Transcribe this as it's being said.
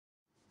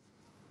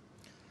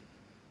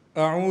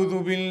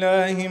أعوذ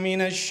بالله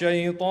من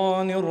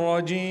الشيطان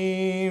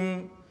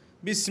الرجيم.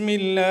 بسم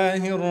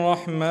الله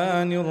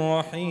الرحمن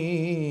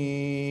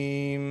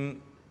الرحيم.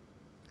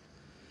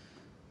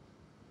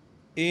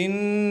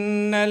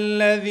 إن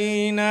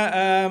الذين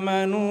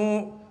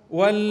آمنوا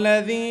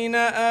والذين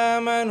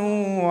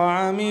آمنوا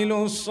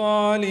وعملوا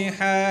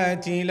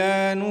الصالحات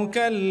لا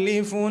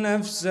نكلف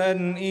نفسا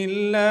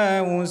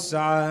إلا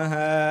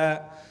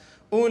وسعها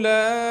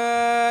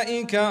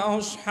أولئك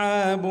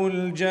أصحاب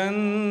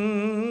الجنة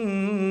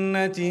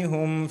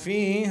هم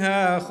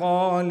فيها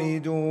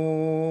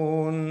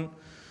خالدون.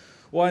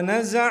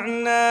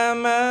 ونزعنا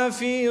ما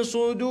في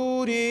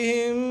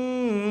صدورهم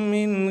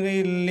من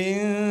غل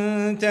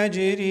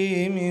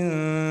تجري من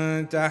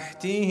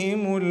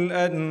تحتهم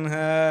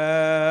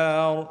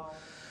الأنهار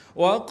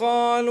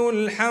وقالوا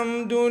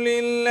الحمد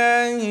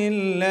لله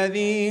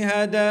الذي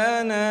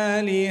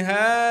هدانا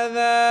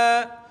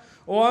لهذا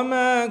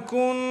وما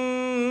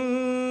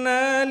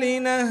كنا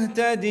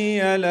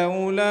لنهتدي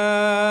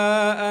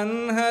لولا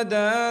أن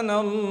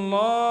هدانا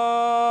الله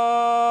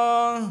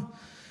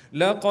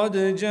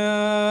لقد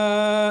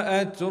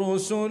جاءت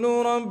رسل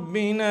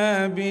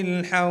ربنا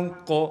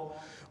بالحق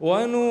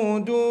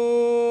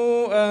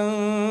ونودوا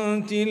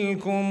أن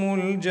تلكم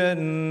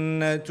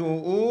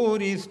الجنة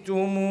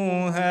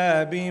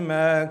أورثتموها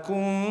بما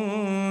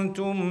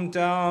كنتم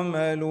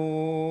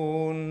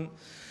تعملون.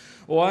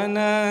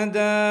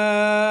 ونادى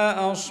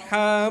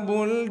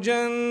أصحاب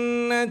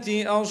الجنة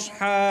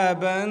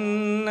أصحاب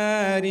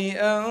النار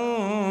أن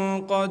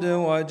قد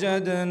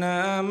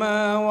وجدنا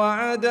ما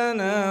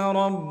وعدنا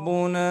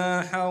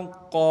ربنا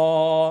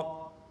حقا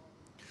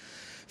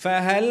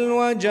فهل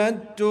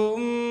وجدتم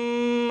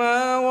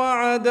ما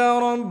وعد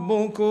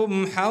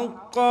ربكم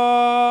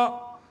حقا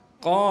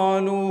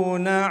قالوا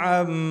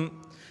نعم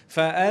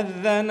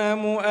فأذن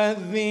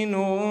مؤذن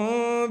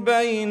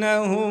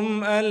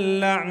بينهم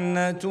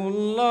اللعنة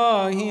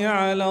الله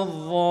على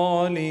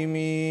الظالمين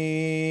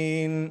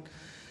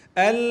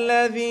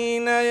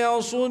الذين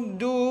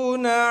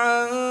يصدون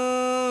عن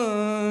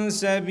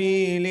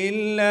سبيل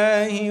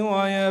الله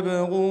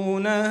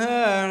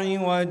ويبغونها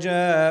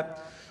عوجا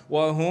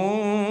وهم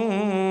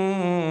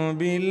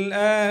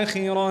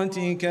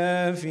بالآخرة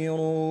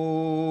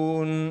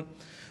كافرون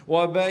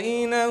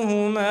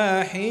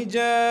وبينهما حجاب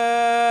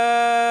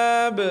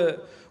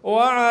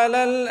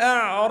وعلى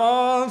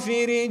الأعراف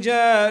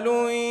رجال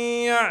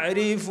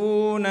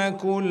يعرفون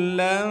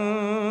كلا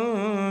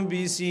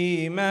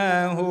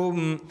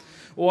بسيماهم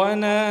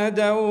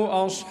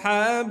ونادوا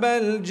أصحاب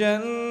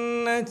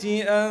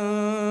الجنة أن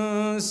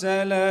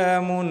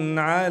سلام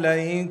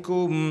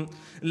عليكم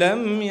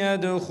لم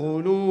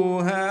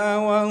يدخلوها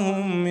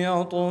وهم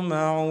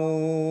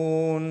يطمعون.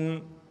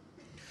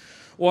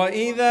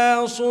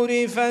 وإذا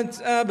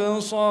صرفت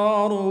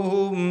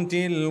أبصارهم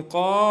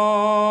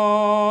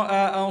تلقاء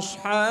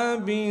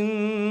أصحاب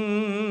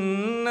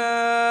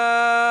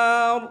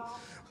النار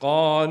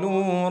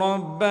قالوا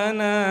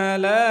ربنا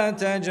لا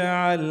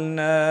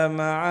تجعلنا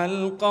مع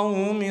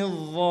القوم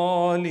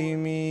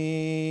الظالمين.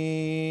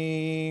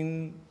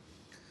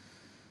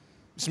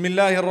 بسم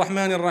الله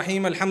الرحمن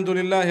الرحيم. الحمد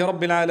لله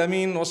رب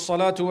العالمين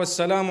والصلاة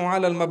والسلام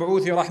على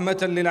المبعوث رحمة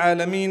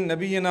للعالمين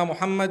نبينا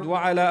محمد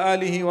وعلى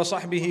آله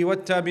وصحبه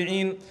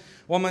والتابعين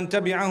ومن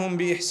تبعهم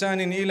بإحسان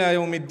إلى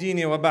يوم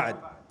الدين وبعد.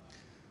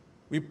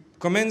 We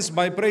commence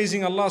by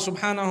praising Allah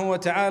subhanahu wa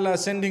ta'ala,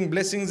 sending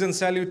blessings and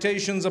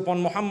salutations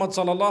upon Muhammad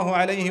sallallahu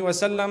alayhi wa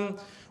sallam.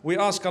 We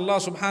ask Allah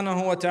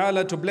subhanahu wa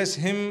ta'ala to bless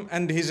him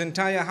and his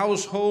entire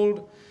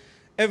household,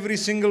 every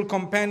single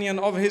companion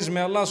of his.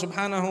 May Allah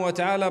subhanahu wa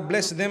ta'ala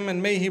bless them,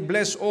 and may he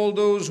bless all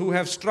those who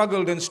have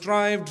struggled and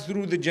strived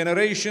through the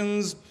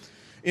generations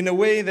in a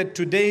way that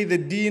today the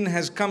deen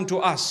has come to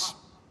us.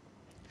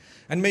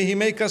 And may he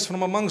make us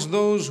from amongst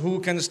those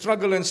who can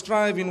struggle and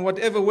strive in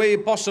whatever way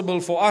possible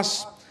for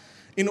us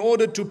in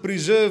order to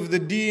preserve the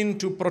deen,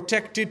 to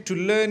protect it, to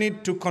learn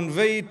it, to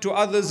convey it to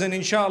others. And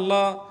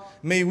inshallah,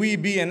 may we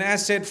be an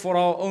asset for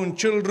our own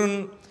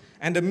children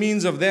and a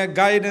means of their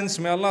guidance.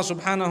 May Allah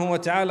subhanahu wa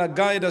ta'ala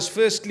guide us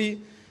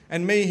firstly,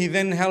 and may He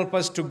then help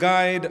us to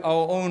guide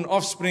our own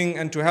offspring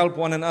and to help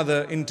one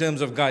another in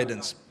terms of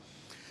guidance.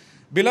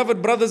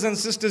 Beloved brothers and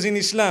sisters in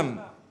Islam,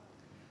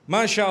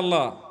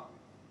 MashaAllah,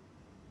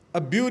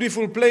 a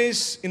beautiful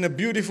place in a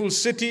beautiful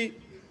city,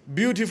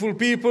 beautiful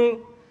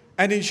people,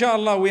 and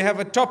inshallah we have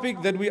a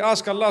topic that we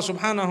ask Allah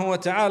subhanahu wa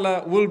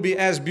ta'ala will be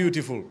as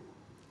beautiful.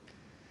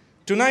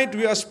 Tonight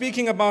we are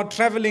speaking about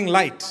traveling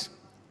light.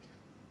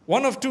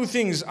 One of two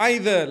things,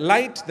 either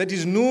light, that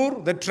is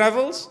nur, that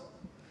travels,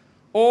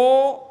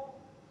 or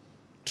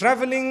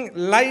traveling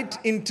light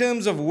in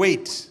terms of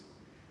weight.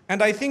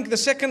 And I think the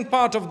second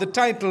part of the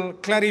title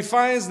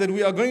clarifies that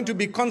we are going to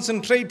be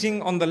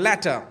concentrating on the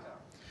latter,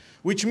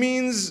 which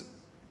means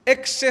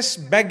excess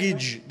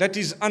baggage that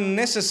is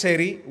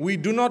unnecessary. We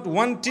do not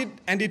want it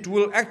and it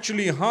will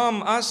actually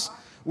harm us.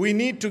 We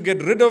need to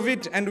get rid of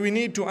it, and we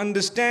need to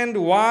understand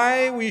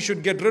why we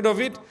should get rid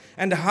of it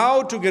and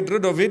how to get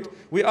rid of it.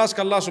 We ask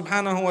Allah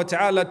subhanahu wa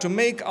ta'ala to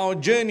make our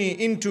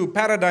journey into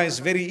paradise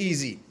very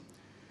easy.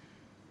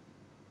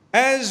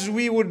 As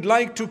we would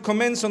like to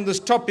commence on this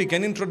topic,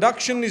 an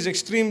introduction is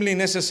extremely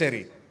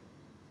necessary.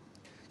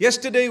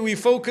 Yesterday we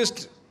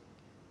focused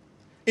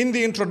in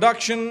the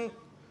introduction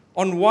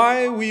on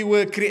why we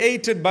were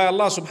created by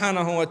Allah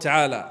subhanahu wa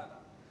ta'ala.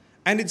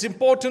 And it's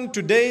important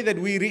today that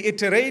we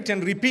reiterate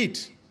and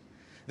repeat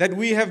that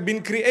we have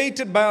been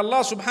created by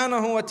Allah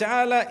subhanahu wa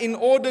ta'ala in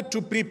order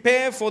to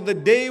prepare for the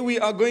day we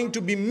are going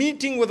to be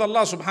meeting with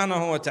Allah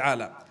subhanahu wa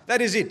ta'ala.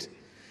 That is it.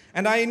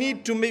 And I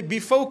need to be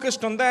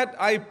focused on that.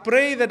 I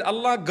pray that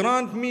Allah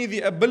grant me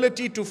the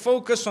ability to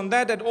focus on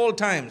that at all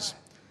times.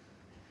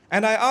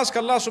 And I ask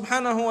Allah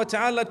subhanahu wa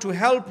ta'ala to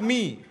help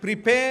me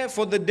prepare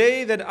for the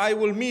day that I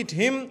will meet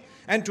Him,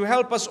 and to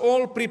help us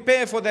all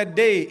prepare for that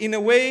day in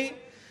a way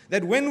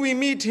that when we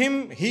meet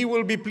Him, He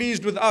will be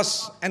pleased with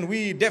us, and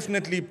we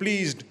definitely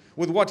pleased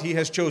with what He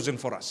has chosen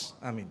for us.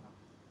 Ameen.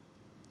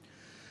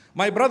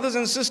 My brothers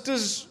and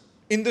sisters,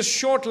 in this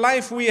short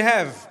life we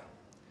have,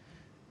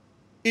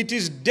 it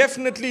is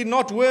definitely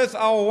not worth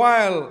our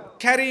while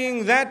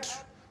carrying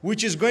that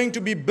which is going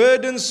to be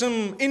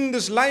burdensome in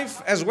this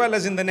life as well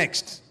as in the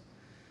next.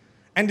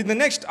 And in the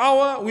next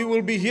hour we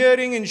will be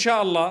hearing,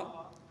 inshallah,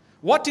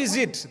 what is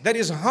it that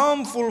is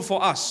harmful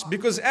for us.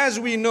 Because as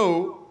we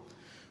know,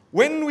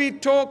 when we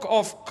talk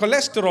of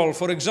cholesterol,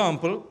 for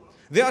example,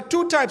 there are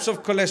two types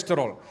of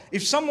cholesterol.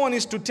 If someone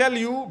is to tell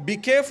you, be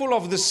careful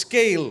of the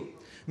scale,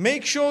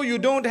 make sure you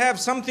don't have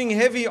something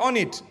heavy on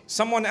it,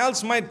 someone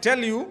else might tell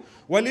you,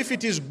 well, if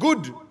it is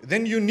good,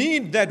 then you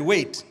need that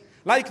weight.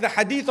 Like the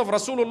hadith of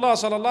Rasulullah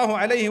sallallahu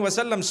alayhi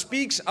wasallam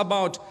speaks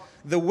about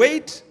the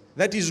weight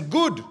that is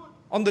good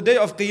on the day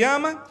of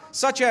Qiyamah,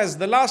 such as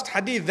the last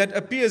hadith that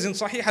appears in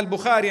Sahih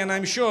al-Bukhari, and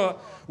I'm sure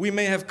we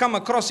may have come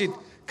across it.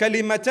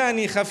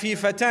 كلمتان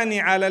خفيفتان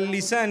على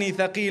اللسان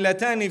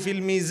ثقيلتان في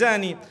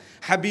الميزان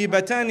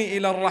حبيبتان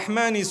إلى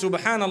الرحمن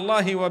سبحان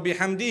الله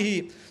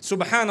وبحمده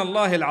سبحان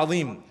الله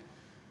العظيم.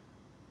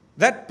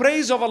 That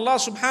praise of Allah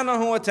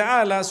subhanahu wa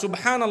ta'ala,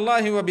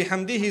 subhanallahi wa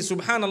bihamdihi,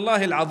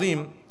 subhanallahi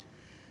al-azim,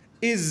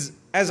 is,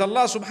 as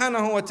Allah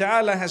subhanahu wa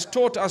ta'ala has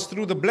taught us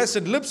through the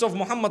blessed lips of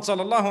Muhammad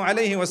sallallahu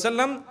alayhi wa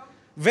sallam,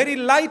 very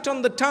light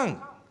on the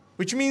tongue,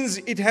 which means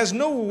it has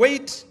no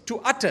weight to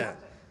utter.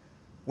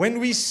 When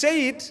we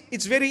say it,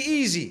 it's very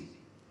easy.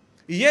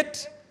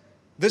 Yet,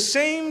 the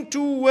same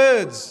two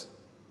words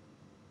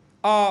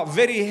are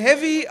very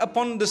heavy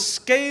upon the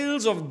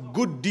scales of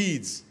good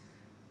deeds.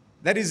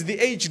 That is the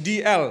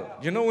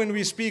HDL. You know, when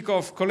we speak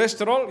of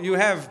cholesterol, you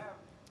have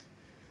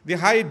the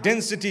high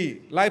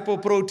density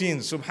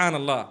lipoproteins,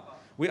 subhanallah.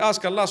 We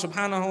ask Allah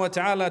subhanahu wa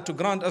ta'ala to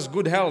grant us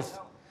good health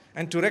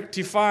and to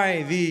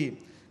rectify the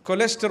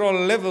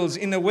cholesterol levels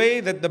in a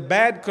way that the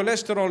bad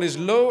cholesterol is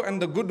low and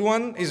the good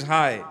one is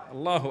high.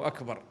 Allahu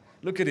Akbar.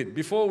 Look at it.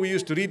 Before we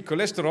used to read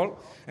cholesterol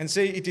and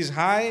say it is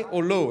high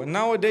or low. And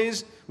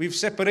nowadays we've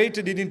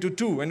separated it into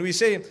two. And we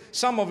say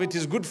some of it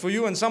is good for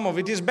you and some of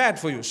it is bad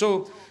for you.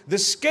 So the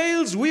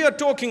scales we are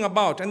talking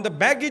about and the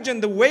baggage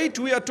and the weight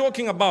we are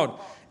talking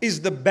about is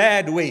the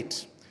bad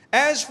weight.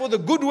 As for the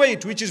good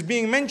weight which is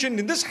being mentioned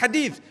in this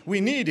hadith,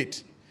 we need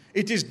it.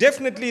 It is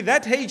definitely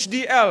that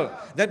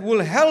HDL that will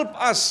help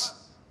us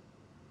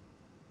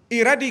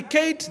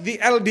eradicate the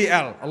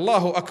LDL.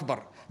 Allahu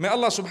Akbar. May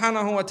Allah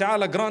subhanahu wa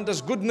ta'ala grant us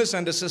goodness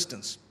and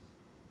assistance.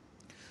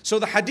 So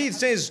the hadith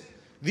says,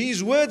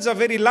 these words are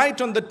very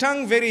light on the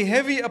tongue, very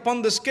heavy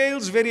upon the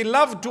scales, very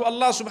loved to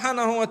Allah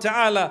subhanahu wa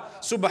ta'ala.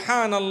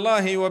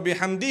 Subhanallahi wa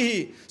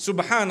bihamdihi,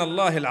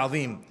 subhanallahi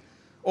al-azim.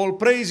 All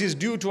praise is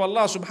due to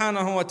Allah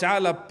subhanahu wa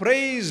ta'ala.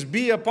 Praise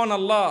be upon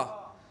Allah.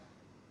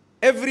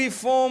 Every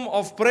form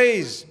of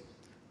praise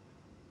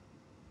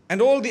and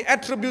all the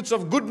attributes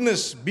of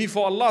goodness be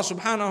for Allah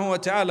subhanahu wa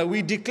ta'ala.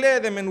 We declare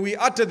them and we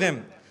utter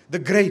them. The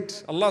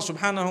great. Allah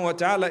subhanahu wa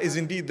ta'ala is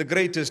indeed the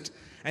greatest,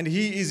 and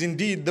He is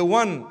indeed the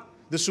one,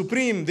 the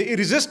supreme, the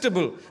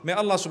irresistible. May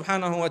Allah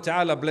subhanahu wa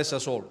ta'ala bless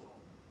us all.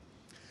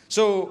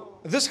 So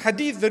this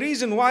hadith, the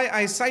reason why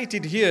I cite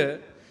it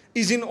here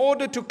is in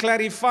order to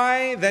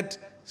clarify that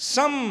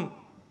some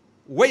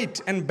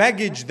weight and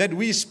baggage that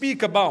we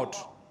speak about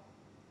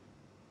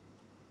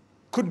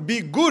could be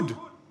good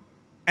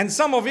and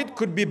some of it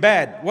could be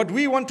bad. What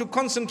we want to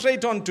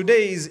concentrate on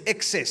today is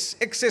excess.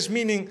 Excess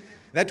meaning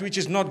that which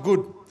is not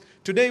good.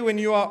 Today when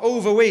you are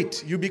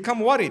overweight, you become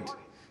worried.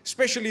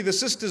 Especially the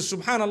sisters,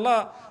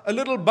 subhanallah, a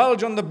little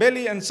bulge on the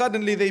belly and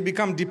suddenly they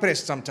become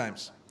depressed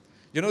sometimes.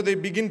 You know, they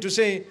begin to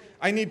say,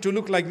 I need to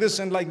look like this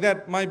and like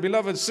that. My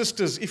beloved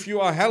sisters, if you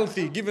are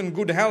healthy, given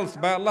good health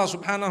by Allah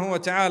subhanahu wa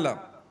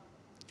ta'ala,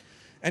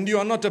 and you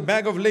are not a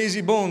bag of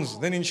lazy bones,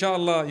 then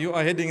inshallah you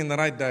are heading in the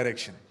right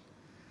direction.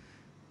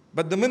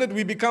 But the minute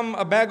we become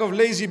a bag of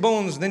lazy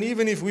bones, then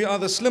even if we are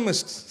the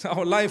slimmest,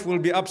 our life will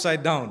be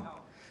upside down.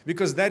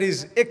 Because that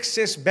is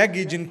excess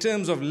baggage in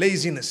terms of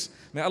laziness.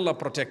 May Allah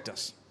protect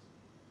us.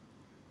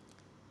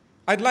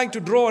 I'd like to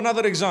draw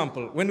another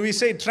example. When we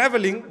say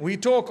traveling, we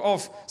talk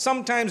of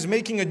sometimes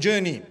making a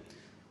journey.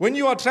 When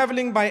you are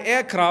traveling by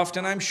aircraft,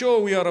 and I'm sure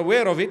we are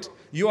aware of it,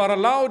 you are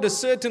allowed a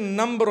certain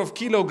number of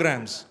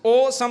kilograms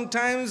or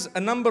sometimes a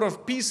number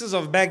of pieces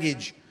of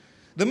baggage.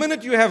 The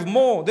minute you have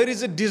more, there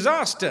is a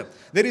disaster.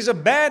 There is a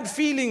bad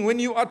feeling when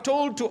you are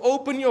told to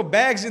open your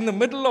bags in the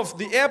middle of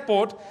the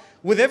airport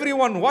with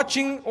everyone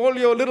watching, all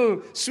your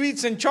little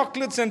sweets and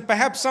chocolates, and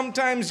perhaps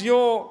sometimes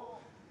your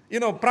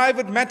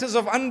private matters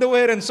of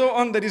underwear and so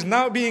on that is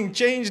now being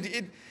changed,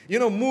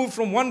 moved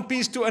from one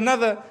piece to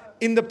another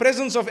in the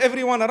presence of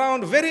everyone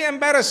around. Very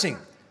embarrassing.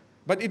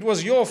 But it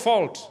was your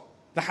fault.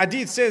 The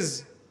hadith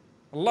says,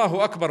 Allahu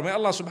Akbar, may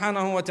Allah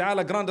subhanahu wa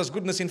ta'ala grant us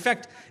goodness. In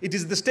fact, it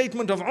is the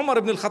statement of Umar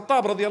ibn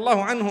al-Khattab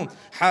radiyallahu anhu,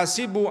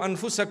 حَاسِبُوا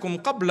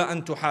أَنفُسَكُمْ قَبْلَ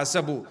أَن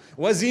تُحَاسَبُوا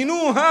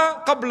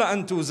وَزِنُوهَا قَبْلَ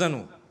أَن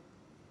تُوزَنُوا.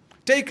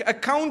 Take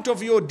account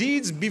of your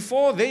deeds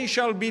before they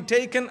shall be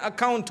taken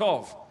account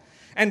of,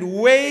 and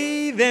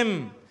weigh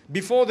them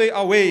before they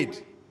are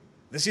weighed.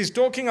 This is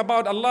talking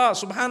about Allah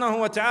subhanahu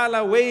wa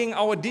ta'ala weighing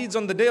our deeds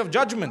on the day of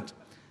judgment.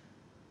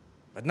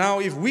 But now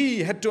if we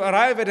had to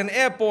arrive at an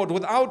airport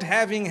without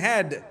having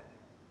had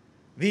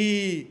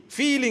the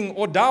feeling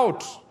or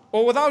doubt,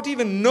 or without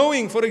even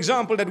knowing, for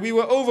example, that we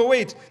were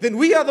overweight, then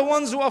we are the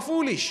ones who are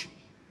foolish.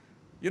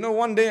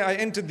 One day I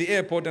entered the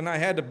airport and I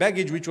had a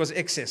baggage which was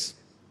excess.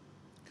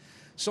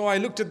 So I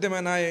looked at them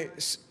and I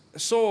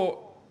saw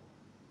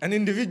an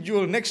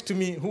individual next to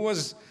me who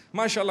was,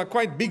 mashallah,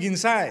 quite big in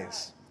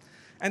size.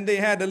 And they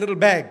had a little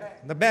bag.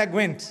 The bag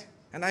went.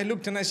 And I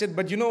looked and I said,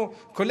 but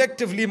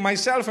collectively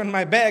myself and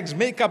my bags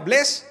make up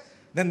less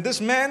than this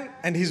man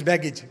and his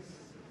baggage.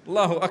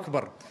 Allahu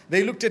Akbar.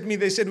 They looked at me,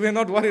 they said, we're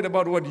not worried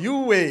about what you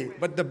weigh,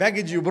 but the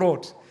baggage you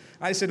brought.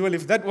 I said, well,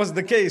 if that was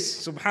the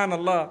case,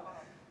 subhanallah,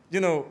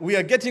 we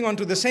are getting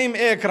onto the same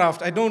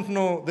aircraft. I don't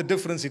know the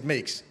difference it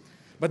makes.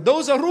 But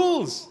those are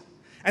rules.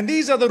 And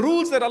these are the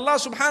rules that Allah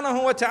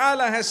subhanahu wa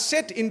ta'ala has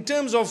set in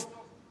terms of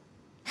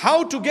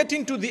how to get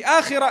into the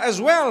akhirah as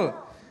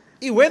well.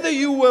 Whether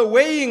you were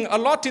weighing a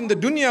lot in the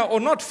dunya or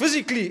not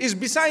physically is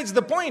besides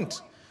the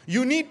point.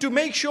 You need to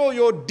make sure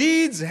your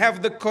deeds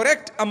have the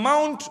correct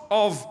amount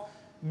of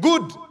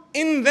good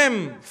in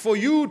them for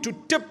you to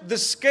tip the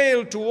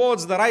scale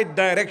towards the right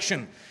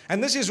direction.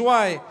 And this is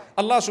why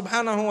Allah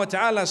subhanahu wa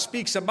ta'ala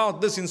speaks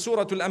about this in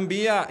Surah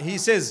Al-Anbiya. He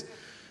says,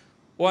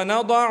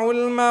 وَنَضَعُ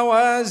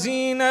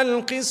الْمَوَازِينَ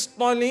الْقِسْطَ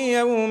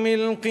لِيَوْمِ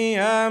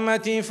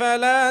الْقِيَامَةِ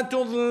فَلَا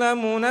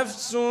تُظْلَمُ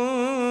نَفْسٌ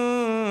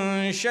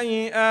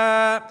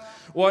شَيْئًا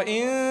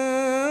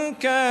وَإِن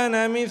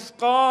كَانَ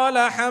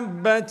مِثْقَالَ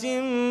حَبَّةٍ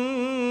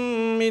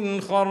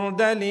مِّنْ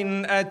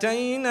خَرْدَلٍ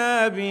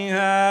أَتَيْنَا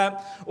بِهَا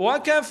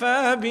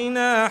وَكَفَى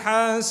بِنَا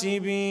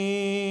حَاسِبِينَ.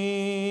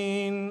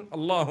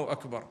 Allahu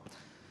Akbar.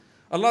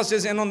 Allah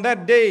says, and on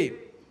that day,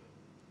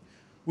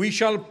 we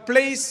shall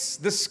place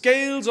the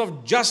scales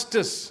of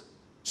justice.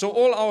 So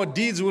all our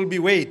deeds will be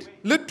weighed.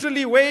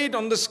 Literally weighed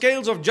on the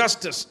scales of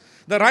justice.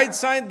 The right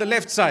side, the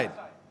left side.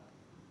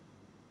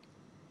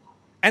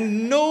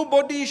 And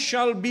nobody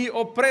shall be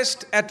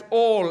oppressed at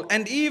all.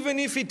 And even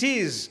if it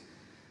is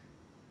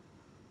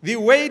the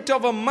weight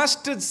of a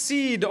mustard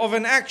seed of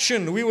an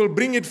action, we will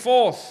bring it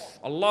forth.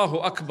 Allahu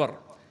Akbar.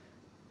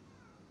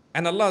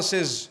 And Allah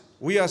says,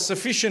 we are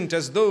sufficient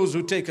as those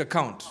who take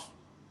account.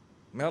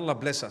 May Allah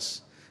bless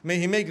us. May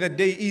He make that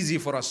day easy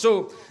for us.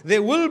 So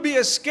there will be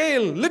a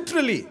scale,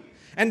 literally,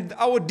 and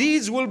our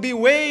deeds will be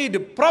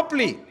weighed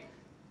properly.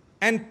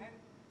 And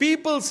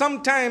people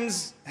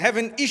sometimes have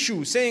an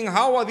issue saying,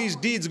 how are these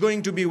deeds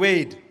going to be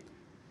weighed?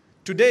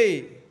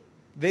 Today,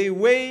 they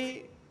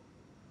weigh,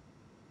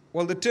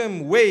 well, the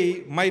term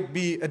weigh might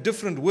be a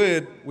different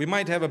word. We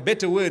might have a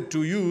better word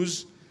to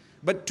use.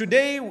 But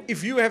today,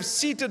 if you have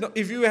sat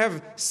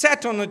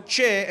on a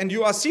chair and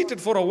you are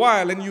seated for a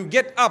while and you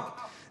get up,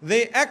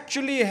 they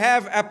actually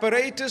have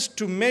apparatus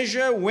to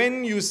measure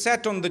when you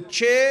sat on the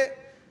chair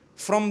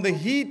from the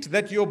heat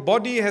that your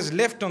body has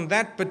left on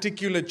that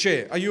particular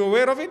chair. Are you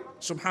aware of it?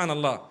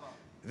 Subhanallah.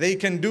 They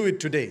can do it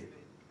today.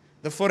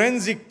 The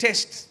forensic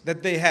tests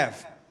that they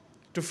have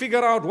to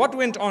figure out what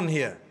went on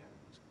here,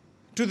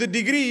 to the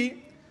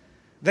degree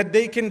that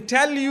they can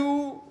tell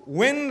you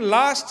when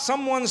last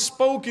someone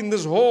spoke in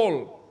this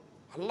hall.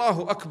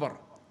 Allahu Akbar.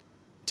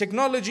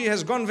 Technology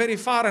has gone very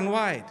far and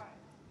wide.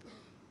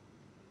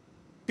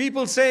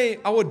 People say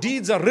our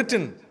deeds are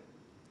written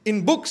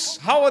in books.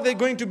 How are they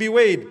going to be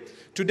weighed?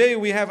 Today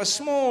we have a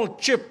small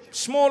chip,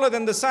 smaller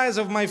than the size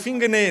of my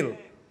fingernail.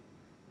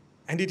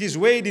 And it is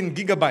weighed in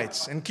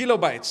gigabytes and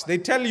kilobytes. They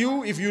tell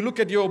you, if you look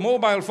at your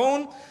mobile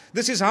phone,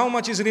 this is how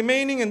much is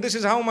remaining and this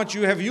is how much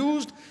you have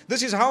used.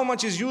 This is how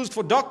much is used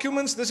for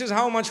documents. This is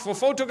how much for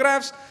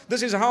photographs.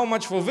 This is how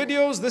much for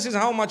videos. This is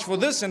how much for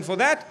this and for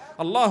that.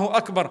 Allahu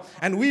Akbar.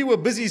 And we were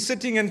busy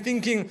sitting and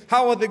thinking,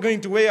 how are they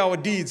going to weigh our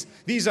deeds?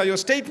 These are your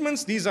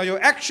statements. These are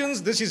your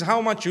actions. This is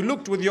how much you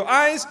looked with your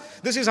eyes.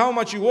 This is how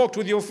much you walked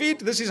with your feet.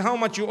 This is how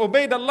much you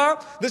obeyed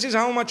Allah. This is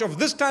how much of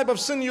this type of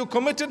sin you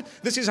committed.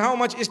 This is how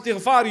much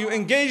istighfar you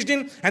engaged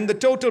in. And the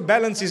total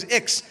balance is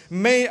X.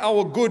 May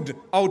our good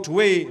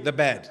outweigh the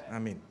bad.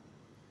 Ameen.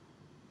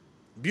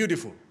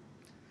 Beautiful.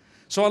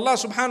 So Allah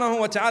subhanahu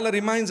wa ta'ala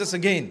reminds us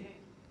again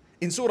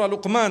in Surah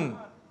Luqman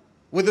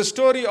with the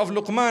story of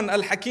Luqman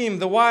al-Hakim,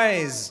 the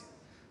wise.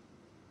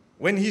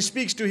 When he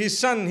speaks to his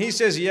son, he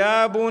says,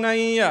 Ya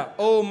bunayya,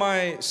 oh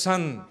my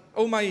son,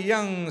 oh my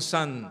young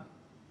son.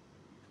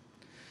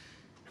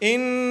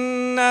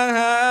 إنها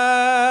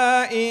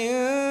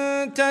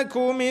إن تك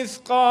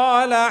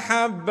مثقال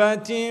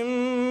حبة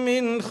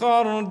من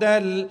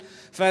خردل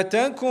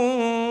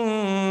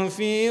فتكن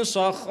في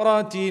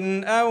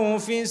صخرة أو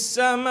في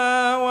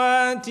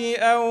السماوات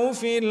أو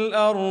في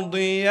الأرض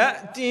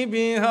يأت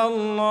بها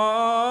الله.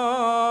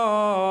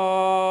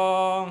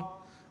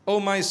 Oh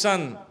my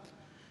son,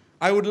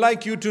 I would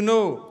like you to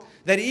know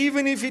that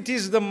even if it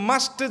is the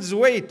mustard's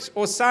weight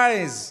or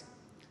size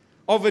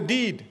of a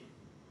deed,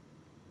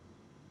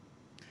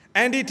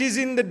 and it is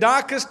in the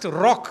darkest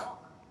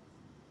rock.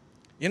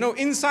 You know,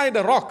 inside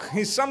a rock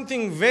is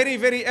something very,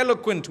 very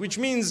eloquent, which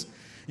means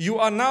you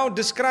are now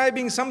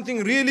describing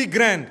something really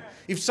grand.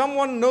 If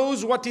someone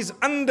knows what is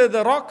under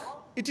the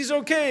rock, it is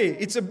okay.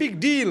 It's a big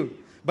deal.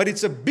 But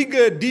it's a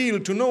bigger deal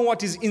to know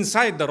what is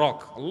inside the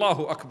rock.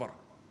 Allahu Akbar.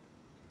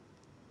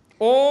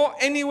 Or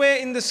anywhere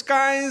in the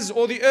skies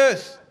or the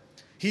earth.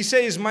 He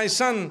says, my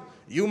son,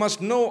 you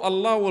must know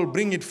Allah will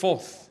bring it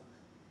forth.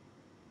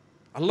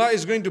 Allah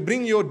is going to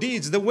bring your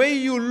deeds. The way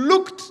you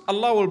looked,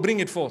 Allah will bring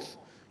it forth.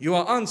 You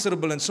are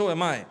answerable and so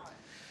am I.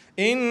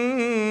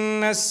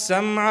 إن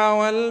السمع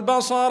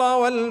والبصر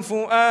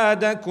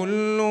والفؤاد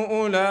كل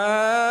أولئك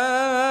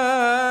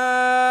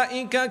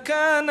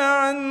كان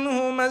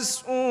عنه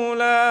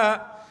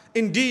مسؤولا.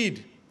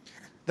 Indeed,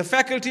 the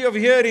faculty of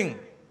hearing,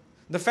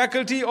 the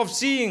faculty of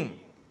seeing,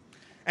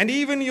 and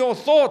even your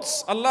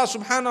thoughts, Allah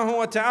subhanahu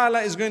wa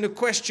ta'ala is going to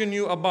question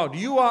you about.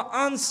 You are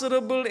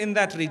answerable in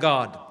that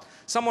regard.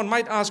 Someone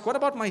might ask, what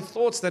about my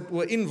thoughts that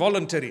were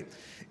involuntary?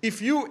 If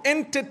you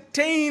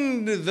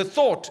entertained the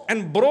thought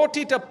and brought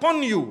it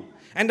upon you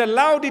and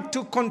allowed it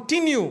to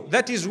continue,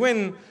 that is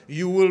when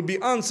you will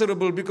be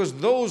answerable, because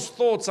those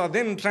thoughts are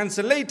then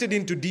translated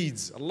into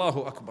deeds.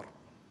 Allahu Akbar.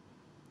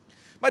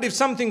 But if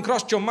something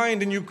crossed your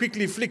mind and you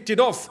quickly flicked it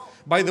off,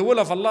 by the will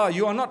of Allah,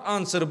 you are not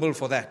answerable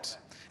for that.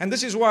 And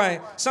this is why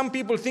some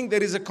people think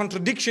there is a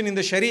contradiction in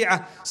the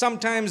Sharia.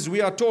 Sometimes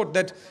we are taught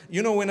that,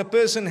 you know, when a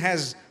person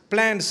has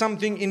planned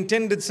something,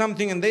 intended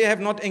something, and they have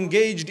not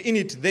engaged in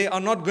it, they are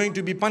not going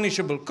to be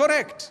punishable.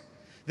 Correct.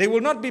 They will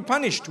not be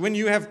punished. When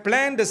you have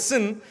planned a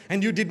sin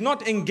and you did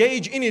not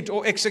engage in it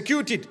or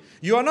execute it,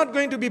 you are not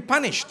going to be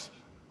punished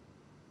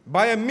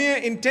by a mere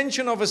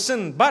intention of a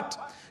sin,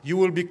 but you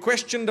will be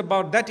questioned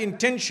about that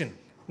intention.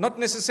 Not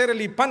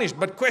necessarily punished,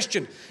 but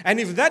questioned. And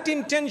if that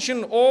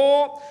intention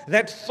or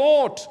that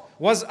thought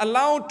was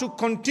allowed to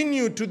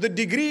continue to the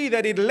degree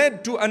that it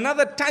led to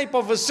another type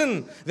of a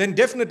sin, then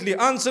definitely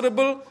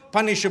answerable,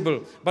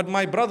 punishable. But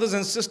my brothers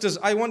and sisters,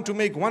 I want to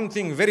make one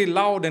thing very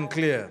loud and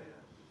clear.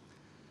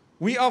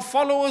 We are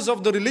followers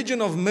of the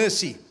religion of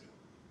mercy.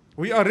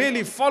 We are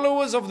really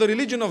followers of the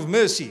religion of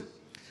mercy.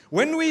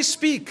 When we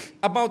speak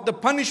about the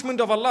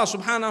punishment of Allah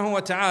subhanahu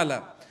wa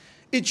ta'ala,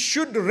 it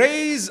should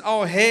raise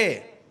our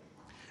hair.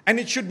 And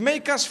it should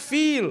make us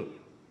feel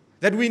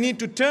that we need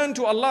to turn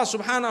to Allah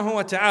subhanahu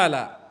wa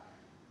ta'ala.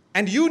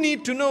 And you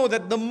need to know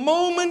that the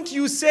moment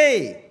you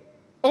say,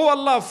 oh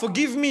Allah,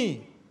 forgive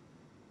me.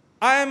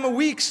 I am a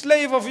weak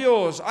slave of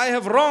yours. I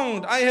have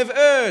wronged. I have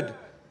erred.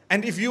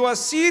 And if you are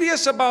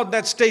serious about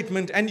that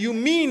statement and you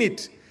mean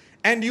it,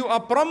 and you are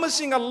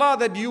promising Allah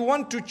that you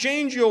want to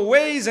change your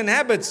ways and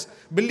habits,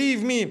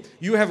 believe me,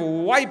 you have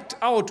wiped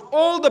out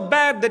all the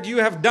bad that you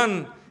have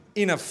done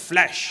in a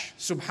flash.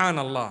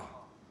 Subhanallah.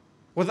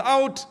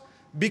 Without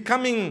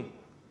becoming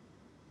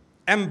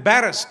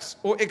embarrassed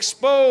or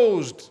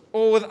exposed,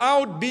 or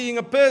without being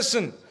a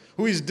person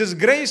who is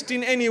disgraced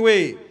in any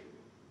way,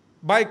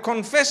 by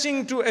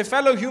confessing to a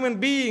fellow human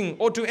being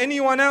or to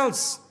anyone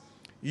else,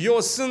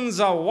 your sins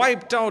are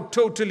wiped out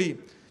totally,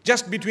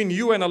 just between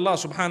you and Allah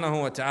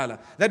subhanahu wa ta'ala.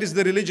 That is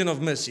the religion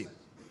of mercy.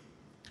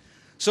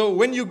 So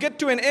when you get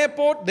to an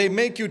airport, they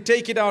make you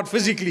take it out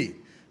physically.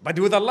 But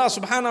with Allah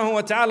subhanahu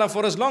wa ta'ala,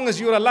 for as long as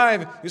you're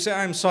alive, you say,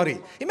 I'm sorry.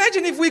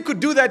 Imagine if we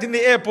could do that in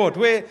the airport,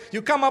 where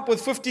you come up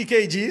with 50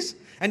 kgs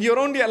and you're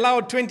only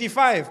allowed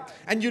 25.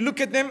 And you look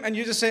at them and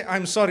you just say,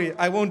 I'm sorry,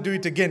 I won't do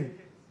it again.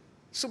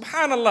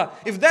 Subhanallah.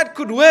 If that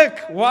could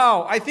work,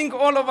 wow, I think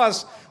all of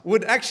us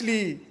would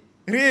actually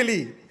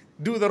really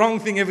do the wrong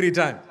thing every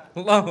time.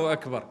 Allahu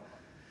Akbar.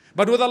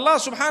 But with Allah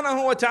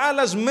subhanahu wa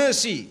ta'ala's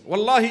mercy,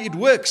 wallahi, it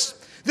works.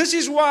 This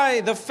is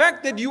why the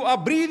fact that you are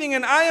breathing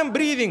and I am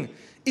breathing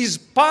is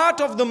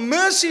part of the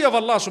mercy of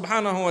Allah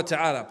subhanahu wa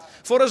ta'ala.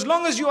 For as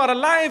long as you are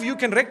alive, you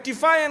can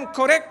rectify and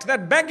correct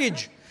that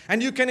baggage.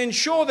 And you can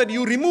ensure that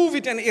you remove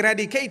it and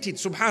eradicate it.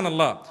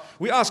 Subhanallah.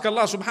 We ask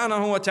Allah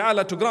subhanahu wa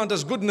ta'ala to grant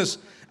us goodness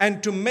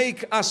and to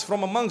make us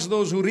from amongst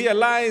those who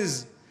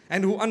realize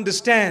and who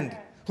understand,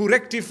 who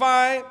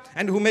rectify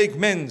and who make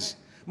amends.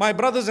 My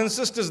brothers and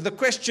sisters, the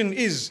question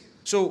is,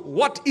 so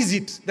what is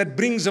it that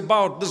brings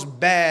about this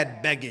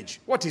bad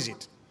baggage? What is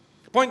it?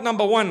 Point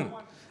number one.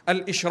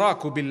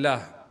 Al-ishraku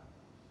billah.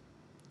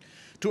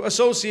 To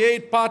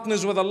associate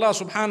partners with Allah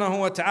subhanahu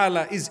wa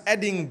ta'ala is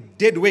adding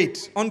dead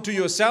weight onto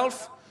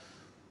yourself,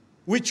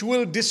 which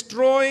will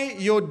destroy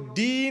your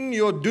deen,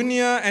 your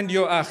dunya and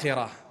your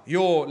akhirah.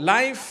 your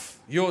life,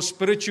 your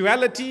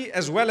spirituality,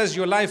 as well as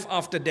your life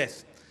after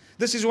death.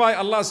 This is why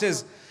Allah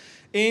says,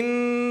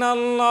 إن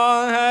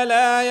الله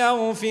لا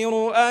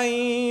يغفر أن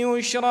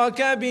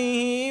يشرك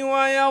به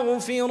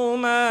ويغفر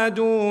ما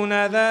دون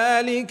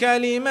ذلك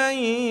لمن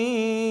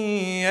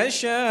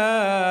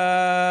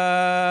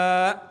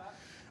يشاء.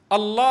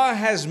 Allah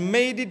has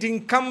made it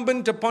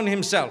incumbent upon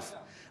Himself.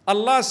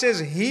 Allah says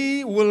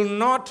He will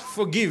not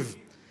forgive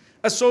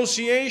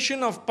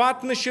association of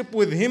partnership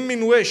with Him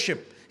in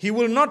worship. He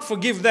will not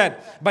forgive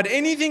that. But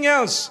anything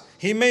else,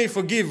 He may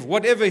forgive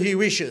whatever He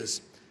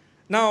wishes.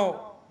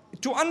 Now,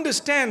 to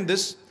understand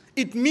this,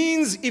 it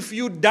means if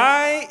you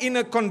die in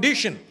a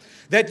condition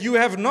that you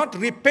have not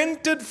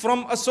repented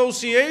from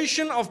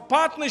association of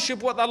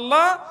partnership with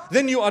Allah,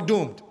 then you are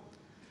doomed.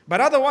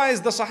 But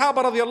otherwise, the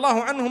Sahaba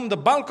radiallahu anhum, the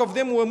bulk of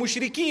them were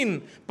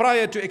mushrikeen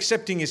prior to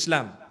accepting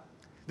Islam.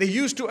 They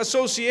used to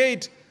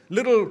associate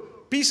little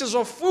pieces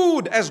of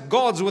food as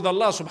gods with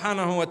Allah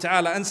subhanahu wa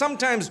ta'ala, and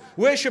sometimes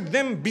worship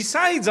them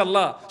besides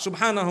Allah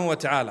subhanahu wa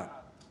ta'ala.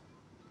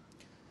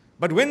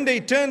 But when they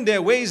turned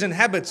their ways and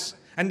habits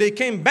and they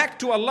came back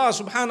to Allah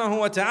subhanahu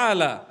wa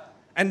ta'ala,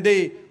 and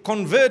they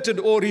converted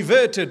or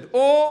reverted,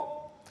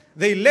 or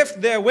they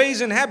left their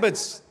ways and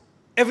habits,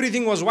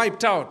 everything was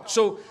wiped out.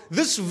 So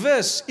this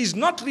verse is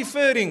not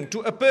referring to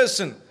a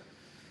person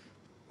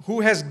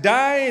who has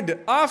died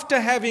after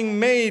having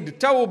made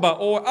tawbah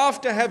or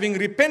after having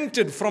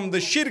repented from the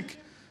shirk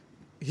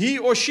he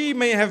or she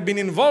may have been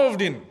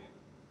involved in.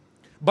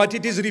 But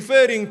it is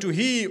referring to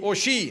he or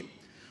she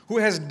who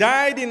has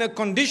died in a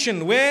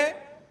condition where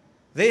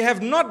they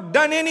have not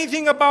done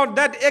anything about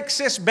that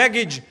excess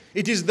baggage.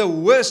 It is the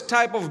worst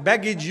type of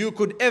baggage you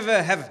could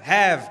ever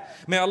have.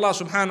 May Allah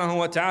subhanahu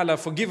wa ta'ala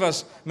forgive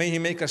us. May He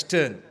make us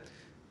turn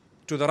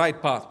to the right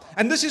path.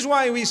 And this is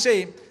why we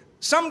say,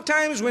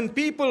 sometimes when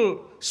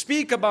people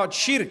speak about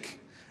shirk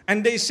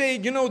and they say,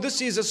 you know,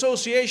 this is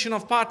association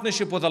of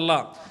partnership with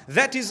Allah,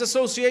 that is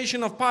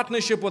association of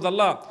partnership with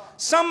Allah,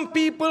 some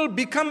people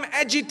become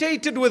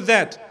agitated with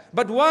that.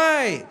 But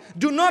why?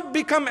 Do not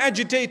become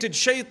agitated.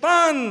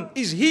 Shaitan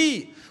is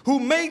he who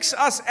makes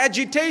us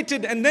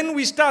agitated, and then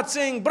we start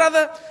saying,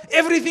 brother,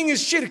 everything is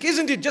shirk,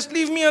 isn't it? Just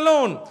leave me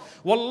alone.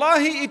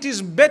 Wallahi, it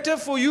is better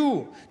for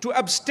you to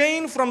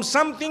abstain from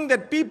something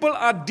that people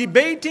are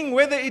debating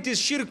whether it is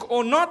shirk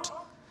or not,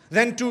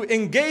 than to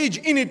engage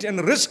in it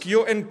and risk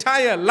your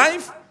entire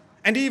life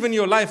and even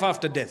your life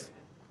after death.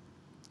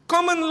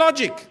 Common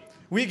logic.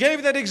 We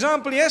gave that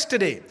example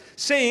yesterday,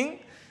 saying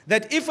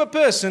that if a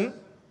person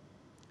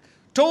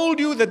told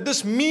you that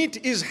this meat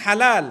is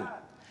halal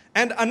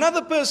and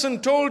another person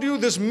told you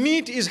this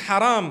meat is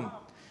haram,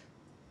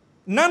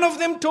 none of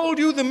them told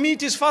you the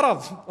meat is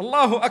farad.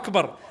 Allahu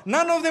Akbar.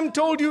 None of them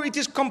told you it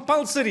is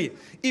compulsory.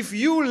 If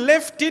you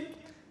left it,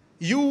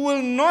 you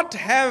will not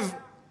have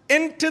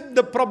entered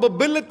the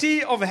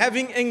probability of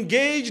having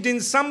engaged in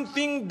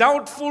something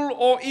doubtful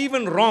or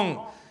even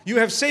wrong. You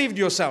have saved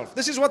yourself.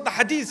 This is what the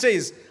hadith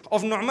says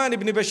of Nu'man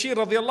ibn Bashir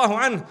radiallahu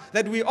anhu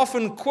that we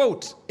often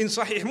quote in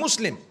Sahih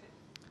Muslim.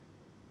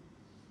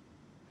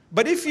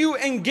 But if you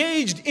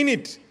engaged in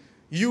it,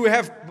 you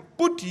have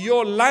put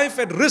your life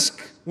at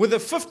risk with a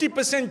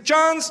 50%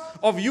 chance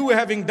of you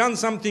having done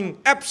something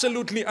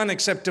absolutely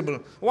unacceptable.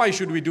 Why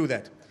should we do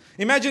that?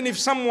 Imagine if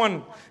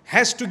someone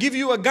has to give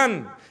you a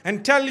gun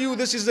and tell you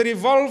this is a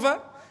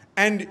revolver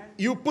and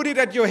you put it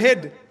at your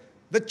head.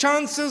 The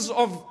chances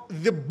of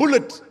the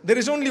bullet, there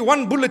is only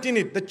one bullet in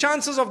it, the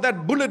chances of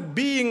that bullet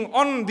being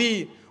on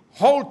the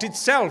Holt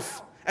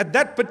itself at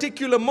that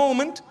particular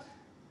moment,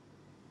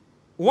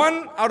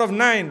 1 out of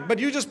 9, but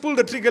you just pull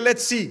the trigger,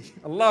 let's see,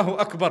 Allahu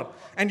Akbar,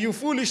 and you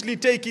foolishly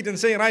take it and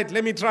say, right,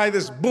 let me try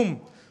this, boom.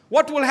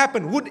 What will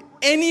happen? Would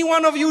any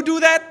one of you do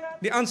that?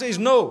 The answer is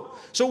no.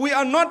 So we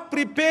are not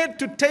prepared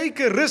to take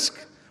a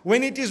risk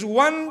when it is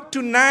 1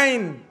 to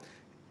 9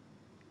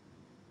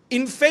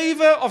 in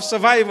favor of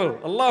survival.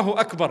 Allahu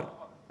Akbar.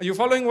 Are you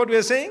following what we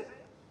are saying?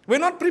 We're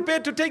not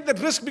prepared to take that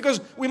risk because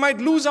we might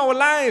lose our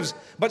lives,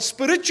 but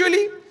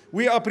spiritually,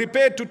 we are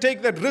prepared to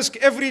take that risk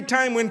every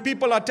time when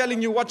people are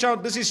telling you, watch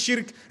out, this is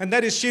shirk and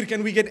that is shirk,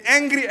 and we get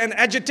angry and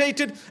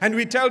agitated and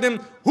we tell them,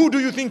 who do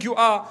you think you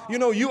are? You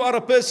know, you are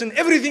a person,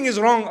 everything is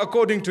wrong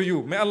according to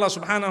you. May Allah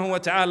subhanahu wa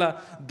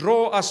ta'ala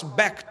draw us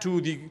back to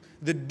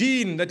the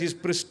deen that is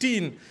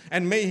pristine,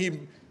 and may He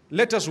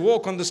let us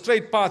walk on the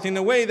straight path in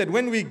a way that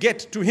when we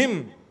get to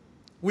Him,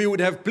 we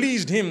would have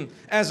pleased Him.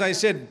 As I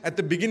said at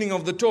the beginning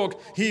of the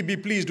talk, He be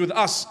pleased with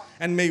us,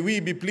 and may we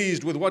be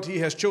pleased with what He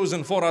has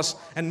chosen for us,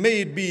 and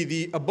may it be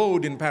the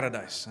abode in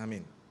paradise.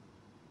 Ameen.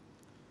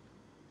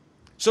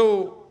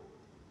 So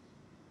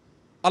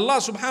Allah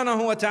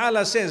subhanahu wa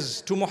ta'ala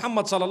says to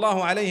Muhammad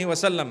sallallahu alayhi wa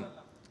sallam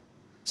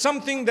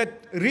something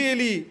that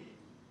really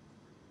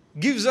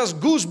gives us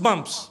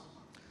goosebumps.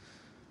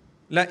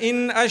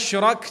 لَإِنْ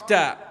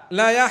أَشْرَكْتَ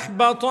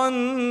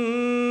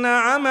لَيَحْبَطَنَّ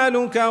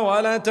عَمَلُكَ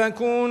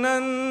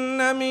وَلَتَكُونَنَّ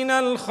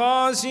مِنَ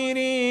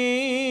الْخَاسِرِينَ.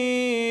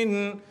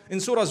 In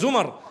Surah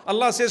Zumar,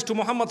 Allah says to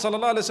Muhammad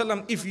sallallahu alaihi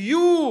wasallam, if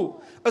you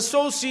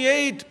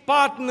associate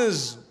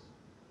partners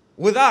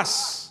with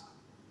us,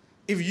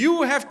 if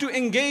you have to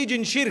engage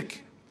in shirk,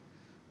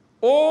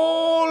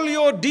 all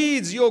your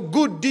deeds, your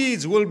good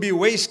deeds will be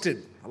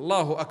wasted.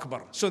 Allahu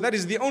Akbar. So that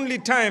is the only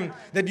time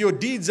that your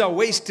deeds are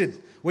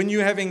wasted, when you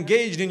have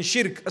engaged in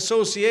shirk,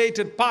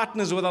 associated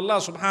partners with Allah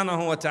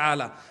subhanahu wa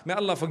ta'ala. May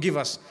Allah forgive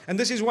us. And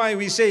this is why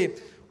we say,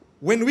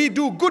 when we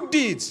do good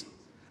deeds,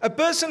 a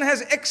person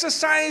has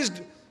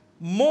exercised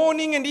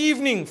morning and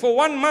evening for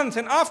 1 month,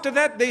 and after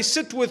that they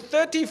sit with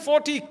 30,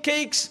 40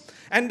 cakes,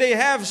 and they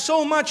have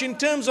so much in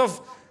terms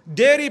of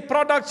dairy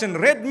products and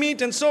red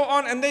meat and so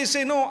on, and they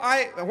say, no,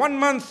 1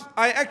 month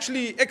I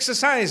actually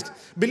exercised.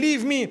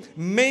 Believe me,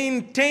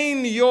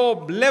 maintain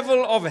your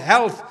level of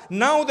health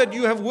now that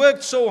you have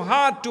worked so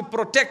hard to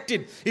protect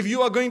it. If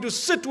you are going to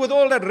sit with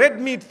all that red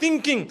meat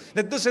thinking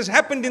that this has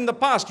happened in the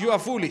past, you are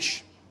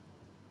foolish.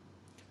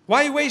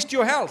 Why waste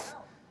your health?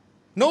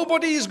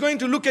 Nobody is going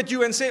to look at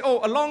you and say,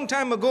 oh, a long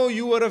time ago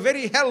you were a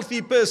very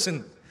healthy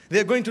person.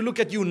 They're going to look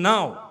at you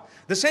now.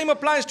 The same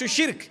applies to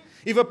shirk.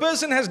 If a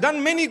person has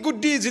done many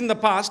good deeds in the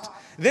past,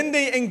 then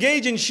they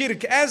engage in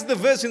shirk, as the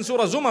verse in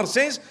Surah Zumar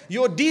says,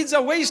 your deeds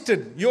are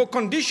wasted. Your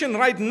condition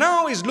right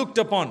now is looked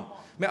upon.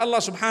 May Allah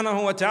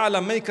subhanahu wa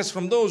ta'ala make us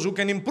from those who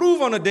can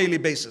improve on a daily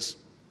basis.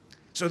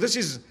 So this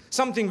is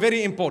something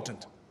very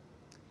important.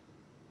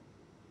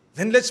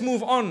 Then let's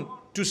move on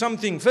to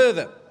something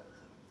further.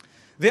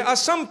 There are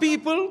some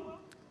people,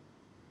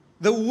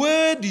 the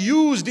word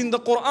used in the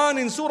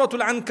Quran in Surah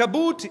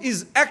Al-Ankabut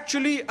is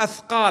actually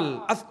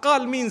athqal.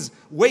 Athqal means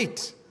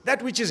weight,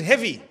 that which is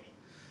heavy.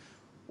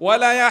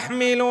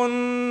 وَلَيَحْمِلُنَّ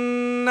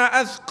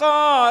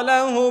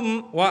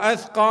أَثْقَالَهُمْ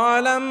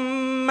وَأَثْقَالًا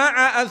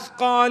مَعَ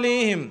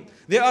أَثْقَالِهِمْ.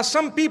 There are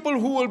some people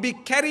who will be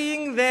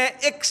carrying their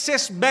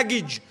excess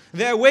baggage,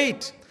 their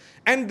weight,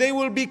 and they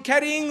will be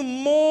carrying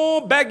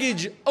more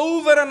baggage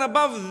over and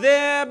above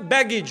their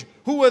baggage.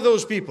 Who were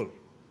those people?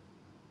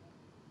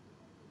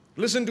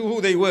 Listen to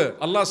who they were,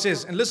 Allah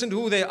says, and listen to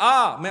who they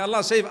are. May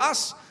Allah save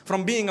us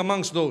from being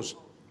amongst those.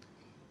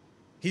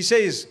 He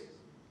says,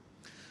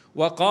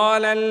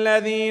 وَقَالَ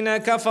الَّذِينَ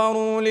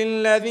كَفَرُوا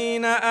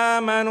لِلَّذِينَ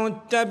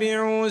آمَنُوا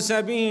اتَّبِعُوا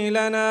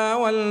سَبِيلَنَا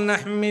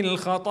وَلْنَحْمِلْ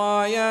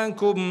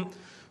خَطَايَاكُمْ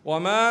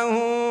وَمَا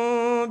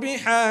هُمْ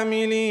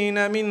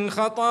بِحَامِلِينَ مِنْ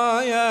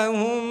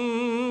خَطَايَاهُمْ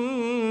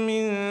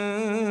مِنْ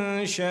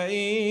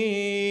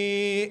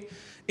شَيْءٍ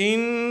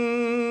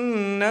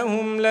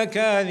إِنَّهُمْ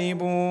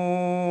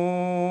لَكَاذِبُونَ.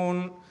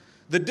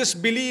 The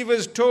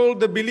disbelievers told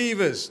the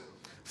believers,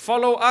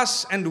 follow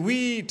us and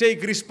we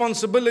take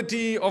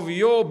responsibility of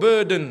your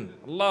burden.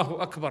 Allahu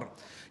Akbar.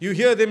 You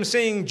hear them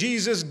saying,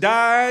 Jesus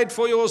died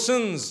for your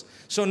sins,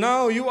 so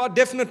now you are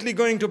definitely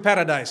going to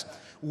paradise.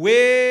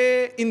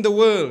 Where in the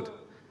world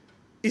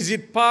is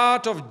it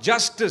part of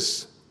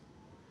justice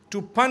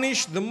to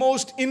punish the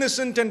most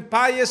innocent and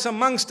pious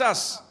amongst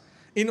us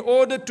in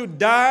order to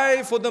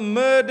die for the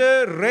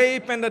murder,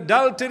 rape and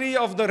adultery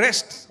of the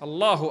rest?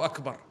 Allahu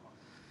Akbar.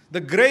 The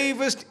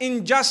gravest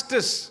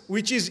injustice,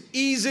 which is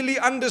easily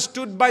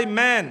understood by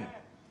man,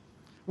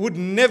 would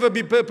never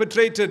be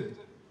perpetrated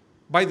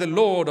by the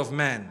Lord of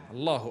man.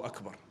 Allahu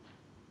Akbar.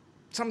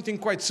 Something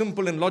quite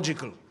simple and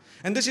logical.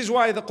 And this is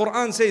why the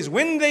Quran says,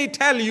 when they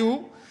tell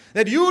you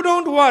that you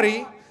don't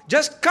worry,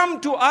 just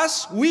come to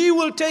us, we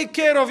will take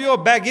care of your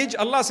baggage,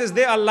 Allah says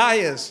they are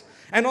liars.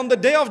 And on the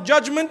day of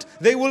judgment,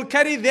 they will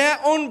carry their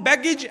own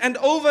baggage, and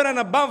over and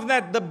above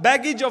that, the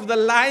baggage of the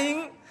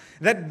lying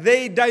that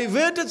they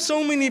diverted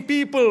so many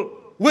people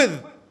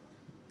with.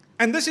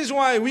 And this is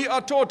why we are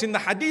taught in the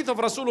hadith of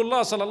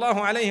Rasulullah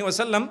sallallahu alayhi wa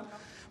sallam,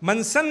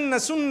 من سن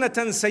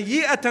سنة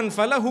سيئة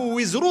فله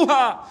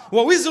وزرها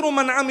ووزر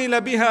من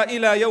عمل بها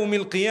إلى يوم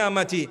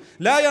القيامة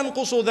لا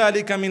ينقص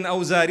ذلك من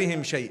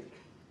أوزارهم شيء.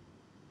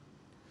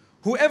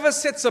 Whoever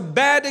sets a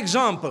bad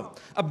example,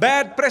 a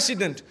bad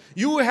precedent,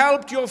 you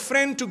helped your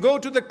friend to go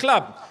to the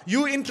club,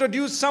 you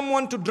introduced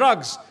someone to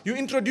drugs, you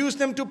introduced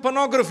them to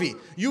pornography,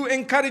 you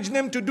encouraged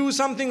them to do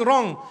something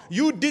wrong,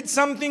 you did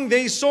something,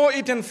 they saw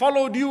it and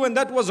followed you and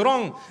that was